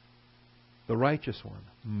 the righteous one,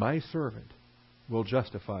 my servant, will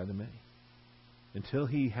justify the many. Until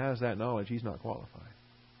he has that knowledge, he's not qualified.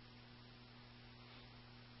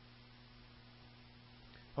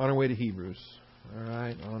 On our way to Hebrews. All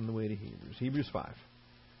right, on the way to Hebrews. Hebrews 5.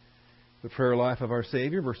 The prayer life of our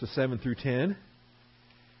Savior, verses 7 through 10.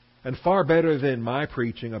 And far better than my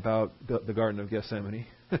preaching about the Garden of Gethsemane.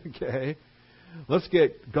 Okay? Let's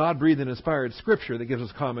get God-breathed and inspired Scripture that gives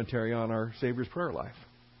us commentary on our Savior's prayer life.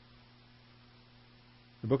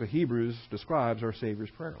 The book of Hebrews describes our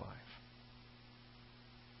Savior's prayer life.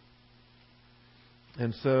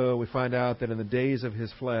 And so we find out that in the days of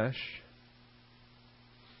His flesh,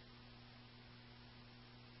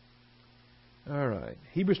 all right,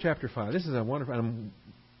 Hebrews chapter 5. This is a wonderful, I'm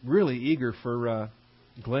really eager for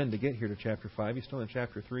Glenn to get here to chapter 5. He's still in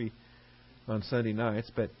chapter 3 on Sunday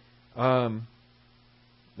nights. But the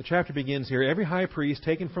chapter begins here. Every high priest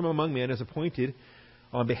taken from among men is appointed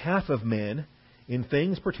on behalf of men in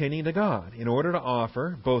things pertaining to God, in order to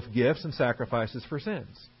offer both gifts and sacrifices for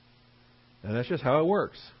sins. And that's just how it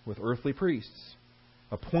works with earthly priests,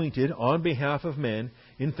 appointed on behalf of men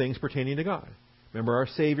in things pertaining to God. Remember, our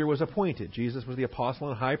Savior was appointed. Jesus was the apostle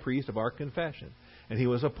and high priest of our confession. And He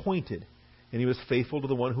was appointed. And He was faithful to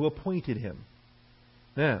the one who appointed Him.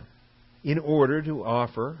 Now, in order to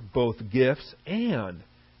offer both gifts and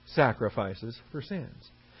sacrifices for sins.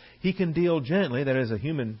 He can deal gently, that is, a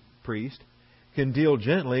human priest, can deal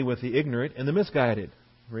gently with the ignorant and the misguided.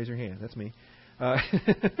 Raise your hand. That's me.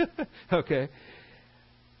 Okay.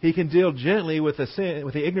 He can deal gently with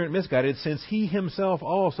the ignorant, misguided, since He Himself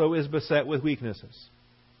also is beset with weaknesses.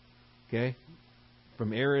 Okay?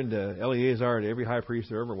 from Aaron to Eleazar to every high priest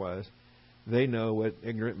there ever was, they know what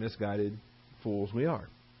ignorant, misguided fools we are.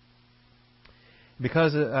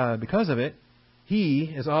 Because of it, he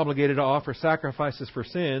is obligated to offer sacrifices for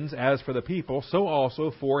sins as for the people, so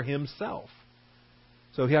also for himself.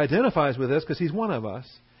 So he identifies with us because he's one of us.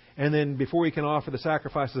 And then before he can offer the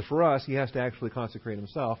sacrifices for us, he has to actually consecrate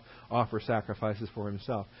himself, offer sacrifices for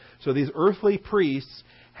himself. So these earthly priests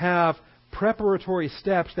have preparatory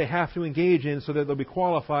steps they have to engage in so that they'll be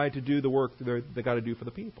qualified to do the work they've got to do for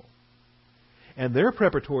the people. And their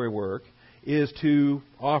preparatory work is to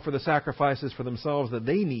offer the sacrifices for themselves that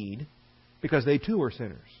they need because they too are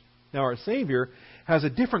sinners. Now our Savior has a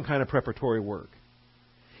different kind of preparatory work.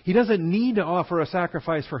 He doesn't need to offer a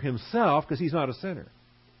sacrifice for himself because he's not a sinner.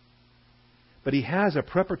 But he has a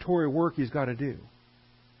preparatory work he's got to do.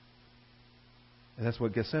 And that's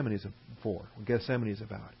what Gethsemane is for, what Gethsemane is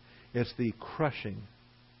about. It's the crushing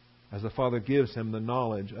as the Father gives him the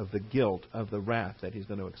knowledge of the guilt of the wrath that he's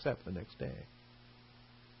going to accept the next day.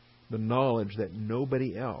 The knowledge that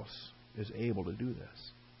nobody else is able to do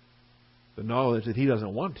this. The knowledge that he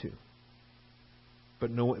doesn't want to.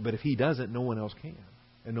 But if he doesn't, no one else can.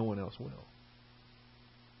 And no one else will.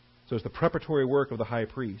 So it's the preparatory work of the high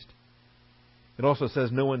priest. It also says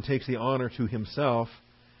no one takes the honor to himself,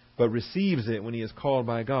 but receives it when he is called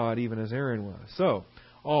by God, even as Aaron was. So,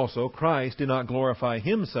 also, Christ did not glorify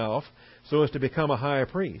himself so as to become a high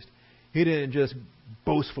priest. He didn't just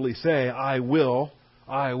boastfully say, I will,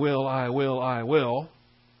 I will, I will, I will,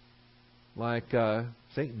 like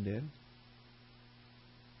Satan did.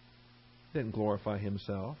 He didn't glorify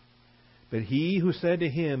himself. But he who said to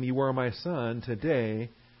him, you are my son, today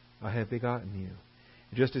I have begotten you.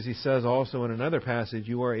 Just as he says also in another passage,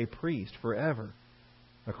 you are a priest forever,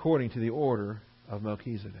 according to the order of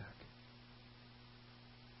Melchizedek.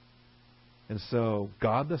 And so,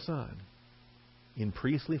 God the Son, in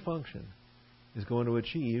priestly function, is going to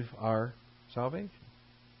achieve our salvation.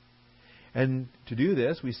 And to do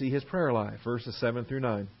this, we see his prayer life, verses 7 through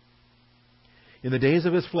 9. In the days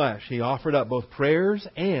of his flesh, he offered up both prayers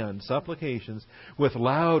and supplications with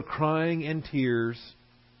loud crying and tears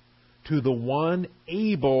to the one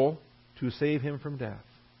able to save him from death.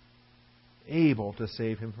 Able to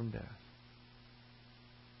save him from death.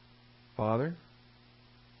 Father,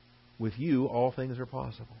 with you all things are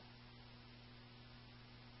possible.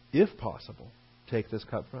 If possible, take this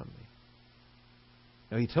cup from me.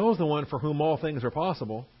 Now he tells the one for whom all things are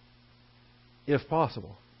possible, if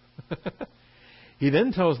possible. He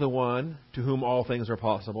then tells the one to whom all things are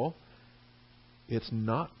possible, it's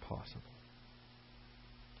not possible.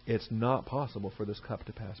 It's not possible for this cup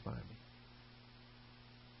to pass by me.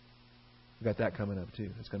 We've got that coming up too.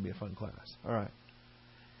 It's going to be a fun class. All right.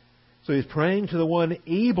 So he's praying to the one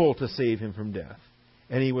able to save him from death.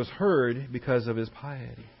 And he was heard because of his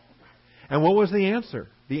piety. And what was the answer?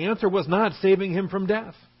 The answer was not saving him from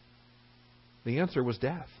death. The answer was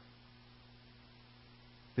death.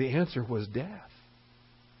 The answer was death.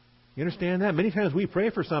 You understand that? Many times we pray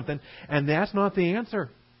for something, and that's not the answer.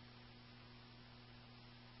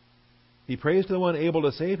 He prays to the one able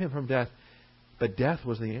to save him from death, but death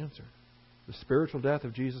was the answer. The spiritual death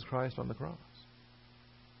of Jesus Christ on the cross.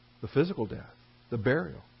 The physical death. The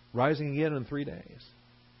burial. Rising again in 3 days.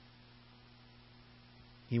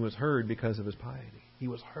 He was heard because of his piety. He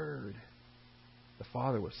was heard. The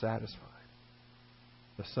Father was satisfied.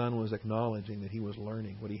 The Son was acknowledging that he was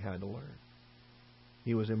learning what he had to learn.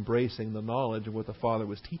 He was embracing the knowledge of what the Father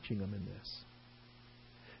was teaching him in this.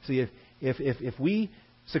 See, if we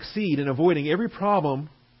succeed in avoiding every problem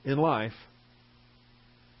in life,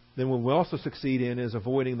 then what we also succeed in is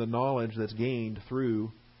avoiding the knowledge that's gained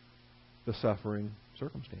through the suffering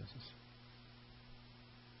circumstances.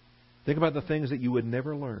 Think about the things that you would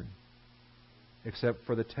never learn except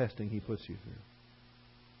for the testing he puts you through.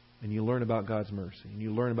 And you learn about God's mercy, and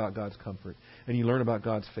you learn about God's comfort, and you learn about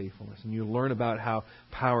God's faithfulness, and you learn about how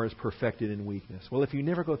power is perfected in weakness. Well, if you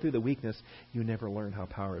never go through the weakness, you never learn how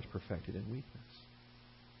power is perfected in weakness.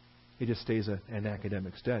 It just stays an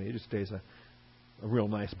academic study. It just stays a real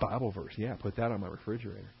nice Bible verse. Yeah, put that on my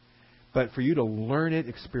refrigerator. But for you to learn it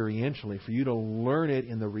experientially, for you to learn it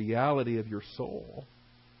in the reality of your soul,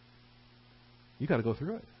 you've got to go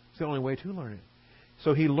through it. It's the only way to learn it.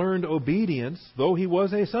 So he learned obedience, though he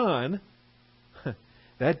was a son.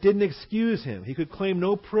 That didn't excuse him. He could claim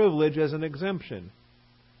no privilege as an exemption.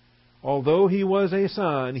 Although he was a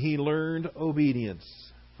son, he learned obedience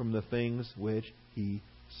from the things which he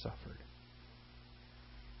suffered.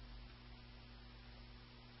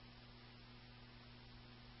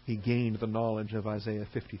 He gained the knowledge of Isaiah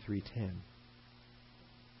 53:10.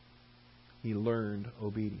 He learned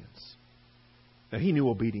obedience. Now, he knew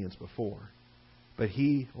obedience before, but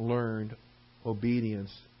he learned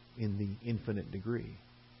obedience in the infinite degree.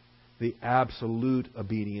 The absolute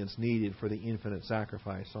obedience needed for the infinite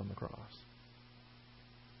sacrifice on the cross.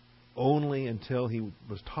 Only until he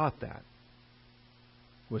was taught that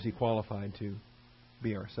was he qualified to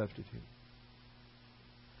be our substitute.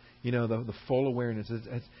 You know, the full awareness.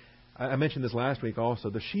 I mentioned this last week also.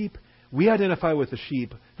 The sheep, we identify with the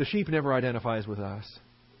sheep. The sheep never identifies with us.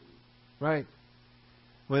 Right?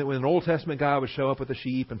 When an Old Testament guy would show up with a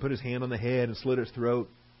sheep and put his hand on the head and slit its throat,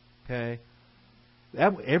 okay,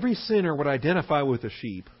 every sinner would identify with the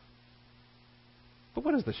sheep. But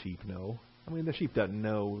what does the sheep know? I mean, the sheep doesn't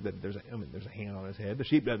know that there's a hand on his head. The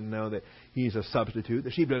sheep doesn't know that he's a substitute.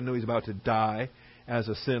 The sheep doesn't know he's about to die as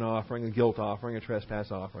a sin offering, a guilt offering, a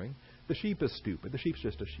trespass offering. The sheep is stupid. The sheep's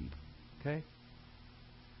just a sheep. Okay?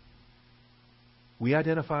 We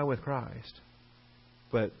identify with Christ.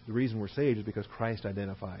 But the reason we're saved is because Christ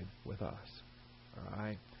identified with us. All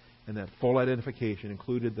right? And that full identification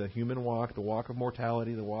included the human walk, the walk of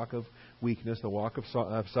mortality, the walk of weakness, the walk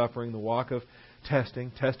of suffering, the walk of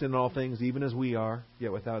testing in all things, even as we are,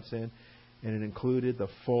 yet without sin. And it included the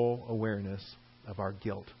full awareness of our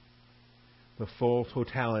guilt, the full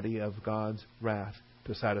totality of God's wrath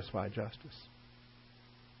to satisfy justice.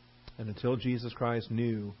 And until Jesus Christ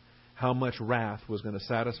knew how much wrath was going to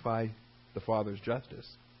satisfy the Father's justice,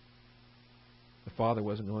 the Father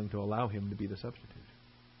wasn't going to allow him to be the substitute.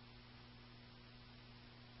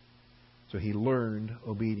 So he learned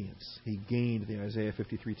obedience. He gained the Isaiah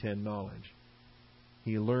 53:10 knowledge.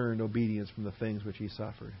 He learned obedience from the things which he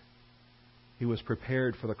suffered. He was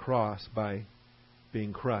prepared for the cross by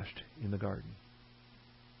being crushed in the garden.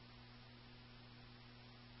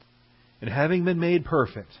 And having been made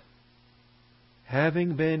perfect,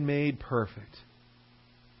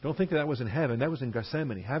 don't think that was in heaven, that was in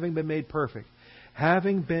Gethsemane. Having been made perfect,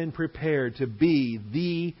 having been prepared to be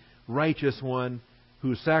the righteous one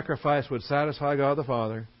whose sacrifice would satisfy God the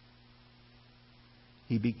Father,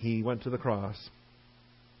 he went to the cross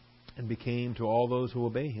and became, to all those who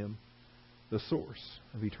obey him, the source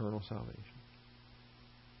of eternal salvation.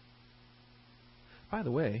 By the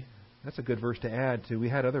way, that's a good verse to add to. We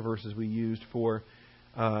had other verses we used for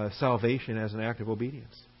salvation as an act of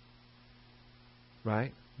obedience.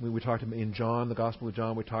 Right? We talked about in John, the Gospel of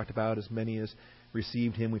John, we talked about as many as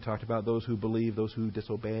received him. We talked about those who believe, those who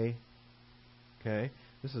disobey. Okay?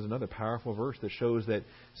 This is another powerful verse that shows that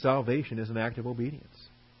salvation is an act of obedience.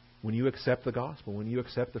 When you accept the gospel, when you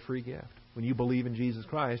accept the free gift, when you believe in Jesus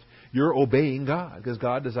Christ, you're obeying God, because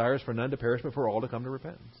God desires for none to perish but for all to come to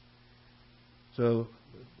repentance. So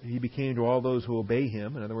he became to all those who obey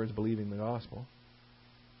him, in other words, believing the gospel,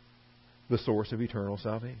 the source of eternal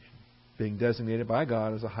salvation, being designated by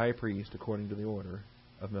God as a high priest according to the order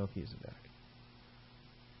of Melchizedek.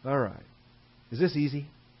 All right. Is this easy?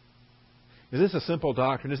 Is this a simple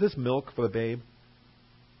doctrine? Is this milk for the babe?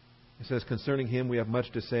 It says, concerning him we have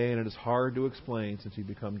much to say, and it is hard to explain since you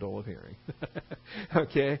become dull of hearing.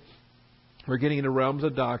 Okay? We're getting into realms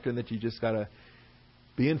of doctrine that you just got to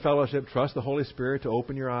be in fellowship, trust the Holy Spirit to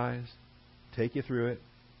open your eyes, take you through it.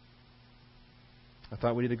 I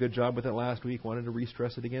thought we did a good job with it last week. Wanted to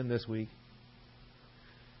re-stress it again this week.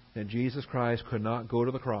 That Jesus Christ could not go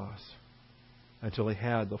to the cross until he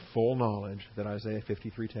had the full knowledge that Isaiah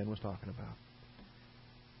 53:10 was talking about.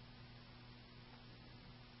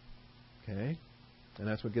 Okay? And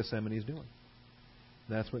that's what Gethsemane is doing.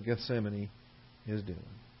 That's what Gethsemane is doing.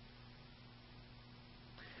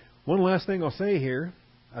 One last thing I'll say here.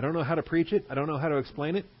 I don't know how to preach it. I don't know how to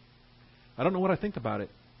explain it. I don't know what I think about it.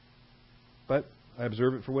 But I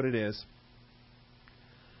observe it for what it is.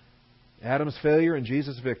 Adam's failure and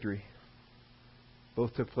Jesus' victory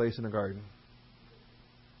both took place in a garden.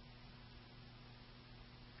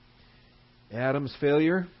 Adam's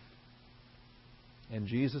failure and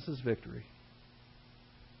Jesus' victory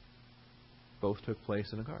both took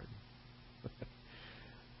place in a garden.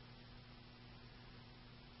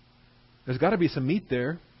 There's got to be some meat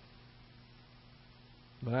there.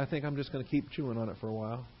 But I think I'm just going to keep chewing on it for a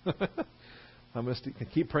while. I'm going to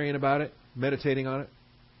keep praying about it, meditating on it.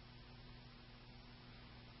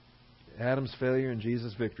 Adam's failure and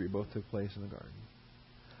Jesus' victory both took place in the garden.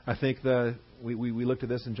 I think we looked at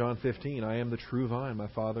this in John 15. I am the true vine. My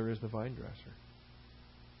Father is the vine dresser.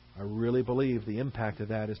 I really believe the impact of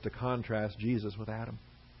that is to contrast Jesus with Adam.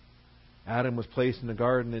 Adam was placed in the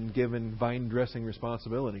garden and given vine dressing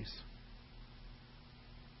responsibilities.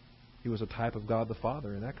 He was a type of God the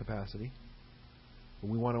Father in that capacity. But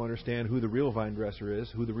we want to understand who the real vine dresser is,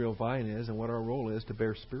 who the real vine is, and what our role is to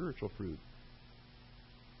bear spiritual fruit.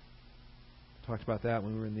 Talked about that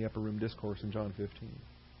when we were in the upper room discourse in John 15.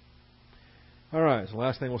 All right, so the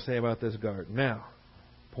last thing we'll say about this garden. Now,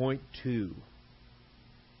 point 2.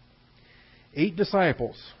 8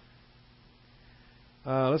 disciples.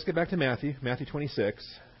 Let's get back to Matthew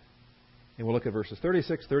 26, and we'll look at verses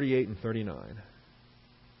 36, 38, and 39.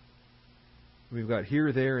 We've got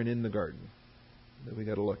here, there, and in the garden that we've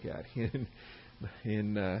got to look at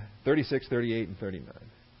in 36, 38, and 39.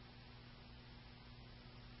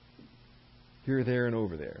 Here, there, and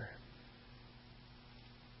over there.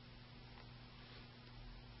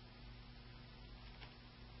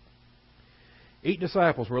 Eight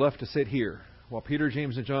disciples were left to sit here, while Peter,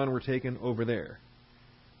 James, and John were taken over there,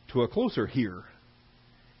 to a closer here.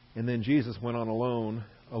 And then Jesus went on alone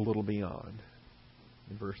a little beyond,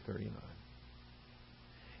 in verse 39.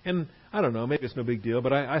 And I don't know, maybe it's no big deal,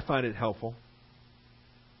 but I find it helpful.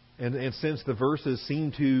 And since the verses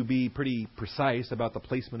seem to be pretty precise about the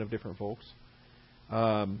placement of different folks,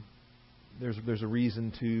 there's a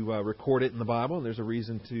reason to record it in the Bible, and there's a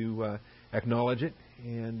reason to acknowledge it,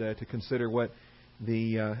 and to consider what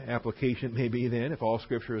the application may be then, if all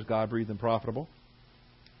Scripture is God-breathed and profitable.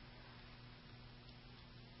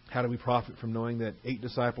 How do we profit from knowing that 8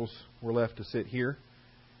 disciples were left to sit here,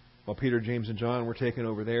 while Peter, James, and John were taken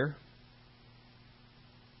over there?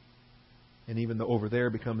 And even the over there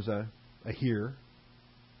becomes a here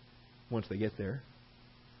once they get there.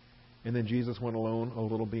 And then Jesus went alone a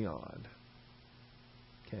little beyond.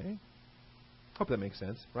 Okay? Hope that makes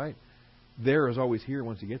sense, right? There is always here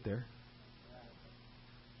once you get there.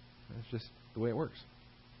 That's just the way it works.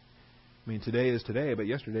 I mean, today is today, but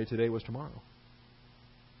today was tomorrow.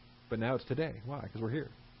 But now it's today. Why? Because we're here.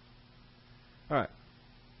 All right.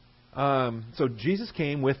 So Jesus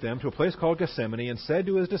came with them to a place called Gethsemane and said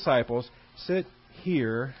to his disciples, "Sit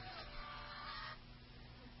here."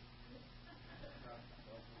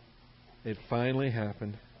 It finally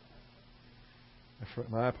happened.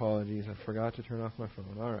 My apologies. I forgot to turn off my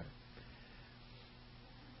phone. All right.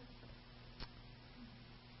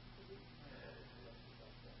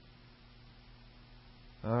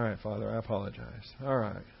 All right, Father, I apologize. All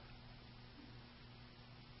right.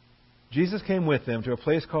 Jesus came with them to a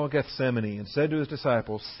place called Gethsemane and said to his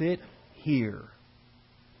disciples, "Sit here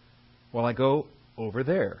while I go over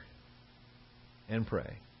there and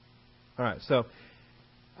pray." All right, so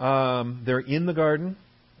they're in the garden.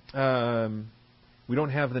 We don't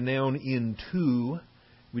have the noun into.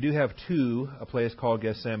 We do have to a place called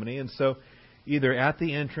Gethsemane. And so either at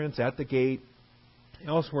the entrance, at the gate,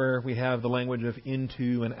 elsewhere we have the language of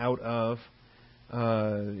into and out of.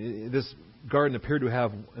 This garden appeared to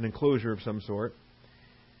have an enclosure of some sort.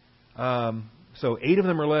 So 8 of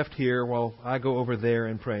them are left here while I go over there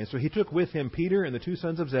and pray. So he took with him Peter and the 2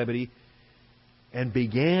 sons of Zebedee and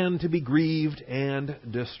began to be grieved and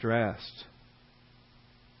distressed.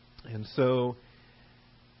 And so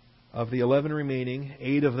of the 11 remaining,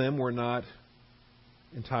 8 of them were not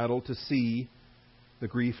entitled to see the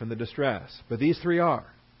grief and the distress. But these 3 are.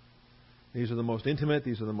 These are the most intimate.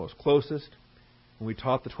 These are the most closest. When we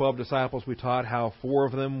taught the 12 disciples, we taught how 4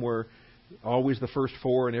 of them were always the first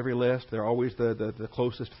 4 in every list. They're always the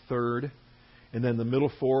closest third. And then the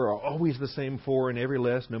middle 4 are always the same 4 in every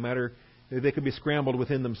list, no matter, they could be scrambled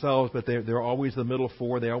within themselves, but they're always the middle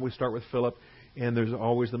 4. They always start with Philip, and there's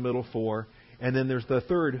always the middle 4. And then there's the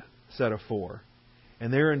third set of 4.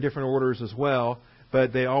 And they're in different orders as well,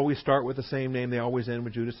 but they always start with the same name. They always end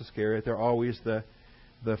with Judas Iscariot. They're always the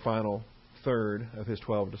final third of his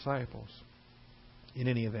 12 disciples. In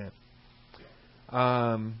any event,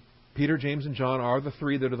 Peter, James, and John are the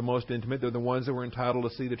 3 that are the most intimate. They're the ones that were entitled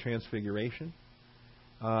to see the transfiguration.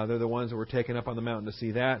 They're the ones that were taken up on the mountain to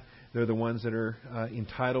see that. They're the ones that are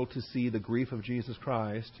entitled to see the grief of Jesus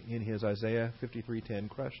Christ in his Isaiah 53:10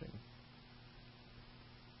 crushing.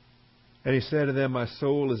 And he said to them, "My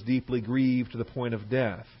soul is deeply grieved to the point of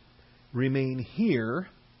death. Remain here."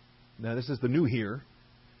 Now this is the new here.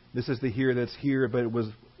 This is the here that's here, but it was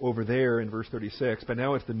over there in verse 36. But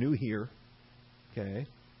now it's the new here. Okay.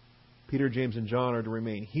 Peter, James, and John are to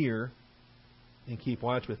remain here and keep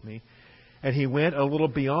watch with me. And he went a little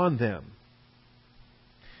beyond them.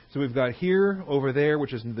 So we've got here, over there,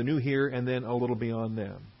 which is the new here, and then a little beyond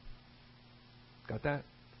them. Got that?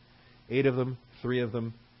 8 of them, 3 of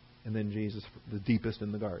them, and then Jesus, the deepest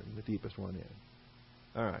in the garden, the deepest one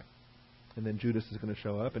in. All right. And then Judas is going to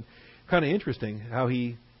show up. And kind of interesting how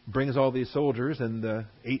he brings all these soldiers, and the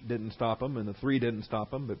 8 didn't stop him, and the 3 didn't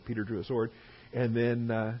stop him, but Peter drew a sword. And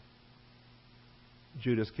then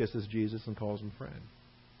Judas kisses Jesus and calls him friend.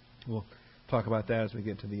 We'll talk about that as we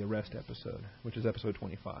get to the arrest episode, which is episode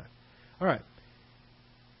 25. All right.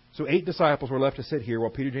 So 8 disciples were left to sit here while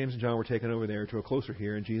Peter, James, and John were taken over there to a closer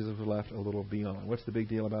here, and Jesus was left a little beyond. What's the big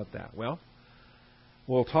deal about that? Well,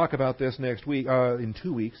 we'll talk about this next week, in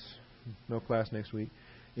 2 weeks. No class next week.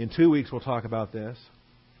 In 2 weeks, we'll talk about this.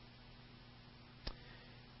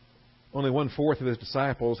 Only 1/4 of his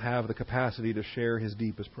disciples have the capacity to share his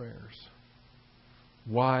deepest prayers.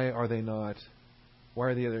 Why are the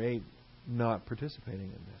other 8 not participating in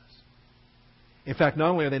this? In fact, not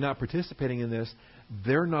only are they not participating in this,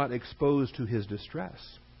 they're not exposed to his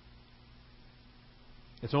distress.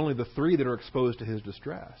 It's only the 3 that are exposed to his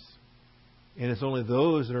distress. And it's only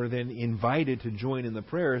those that are then invited to join in the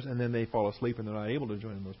prayers, and then they fall asleep and they're not able to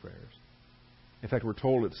join in those prayers. In fact, we're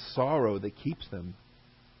told it's sorrow that keeps them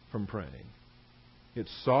from praying.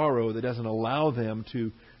 It's sorrow that doesn't allow them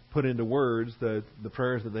to put into words the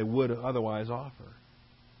prayers that they would otherwise offer.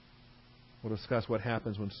 We'll discuss what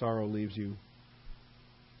happens when sorrow leaves you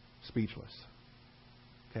speechless.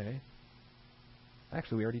 Okay?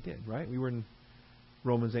 Actually, we already did, right? We were in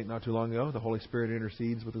Romans 8 not too long ago. The Holy Spirit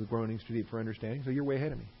intercedes with the groanings too deep for understanding. So you're way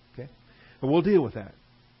ahead of me. Okay? But we'll deal with that.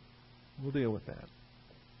 We'll deal with that.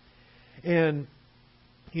 And,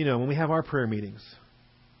 when we have our prayer meetings,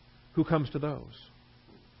 who comes to those?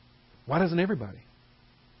 Why doesn't everybody?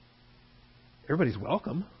 Everybody's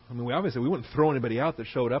welcome. I mean, we wouldn't throw anybody out that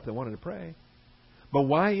showed up that wanted to pray. But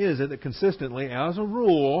why is it that consistently, as a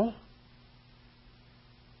rule,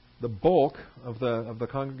 the bulk of the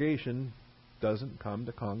congregation doesn't come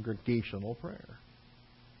to congregational prayer?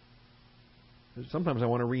 Sometimes I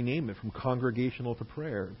want to rename it from congregational to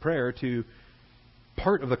prayer to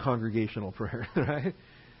part of the congregational prayer, right?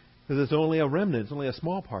 Because it's only a remnant, it's only a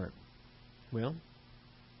small part. Well,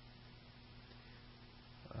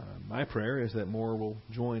 my prayer is that more will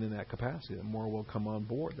join in that capacity, that more will come on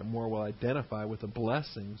board, that more will identify with the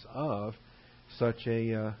blessings of such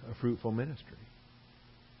a fruitful ministry.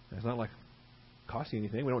 It's not like it costs you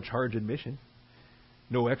anything. We don't charge admission.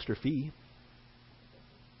 No extra fee.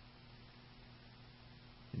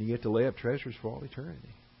 And you get to lay up treasures for all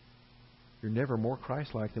eternity. You're never more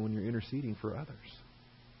Christ-like than when you're interceding for others.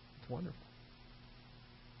 It's wonderful.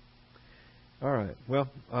 All right. Well,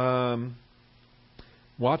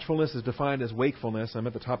 watchfulness is defined as wakefulness. I'm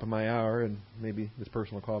at the top of my hour, and maybe this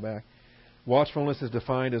person will call back. Watchfulness is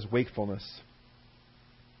defined as wakefulness.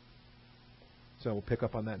 So we'll pick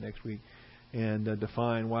up on that next week and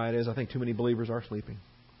define why it is. I think too many believers are sleeping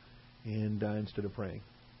and instead of praying.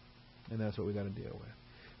 And that's what we've got to deal with.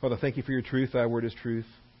 Father, thank you for your truth. Thy word is truth.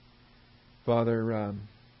 Father,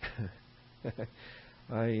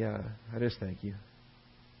 I just thank you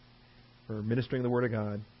for ministering the Word of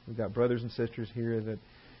God. We've got brothers and sisters here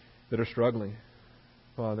that are struggling,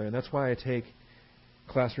 Father. And that's why I take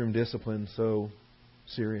classroom discipline so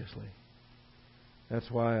seriously. That's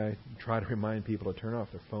why I try to remind people to turn off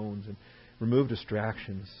their phones and remove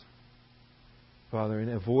distractions, Father, and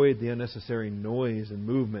avoid the unnecessary noise and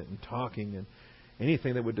movement and talking and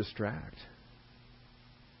anything that would distract.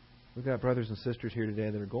 We've got brothers and sisters here today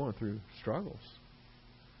that are going through struggles.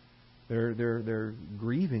 They're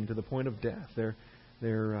grieving to the point of death.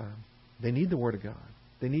 They need the Word of God.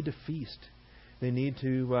 They need to feast. They need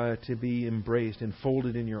to be embraced and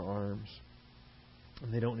folded in your arms.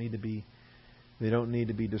 And they don't need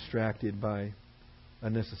to be distracted by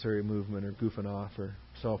unnecessary movement or goofing off or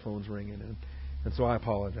cell phones ringing. And so I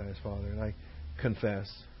apologize, Father, and I confess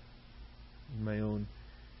in my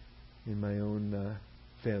own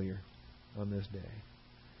failure on this day.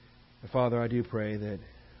 But Father, I do pray that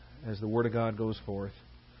as the Word of God goes forth,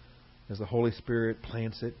 as the Holy Spirit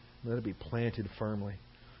plants it, let it be planted firmly.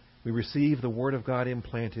 We receive the Word of God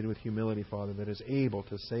implanted with humility, Father, that is able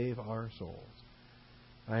to save our souls.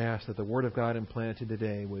 I ask that the Word of God implanted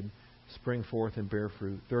today would spring forth and bear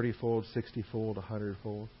fruit, 30-fold, 60-fold,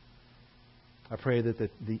 100-fold. I pray that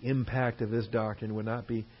the impact of this doctrine would not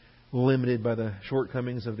be limited by the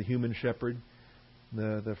shortcomings of the human shepherd,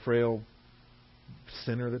 the frail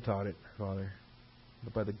sinner that taught it, Father,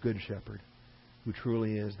 but by the good shepherd who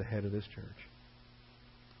truly is the head of this church.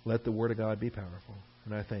 Let the Word of God be powerful.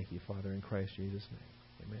 And I thank you, Father, in Christ Jesus'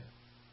 name. Amen.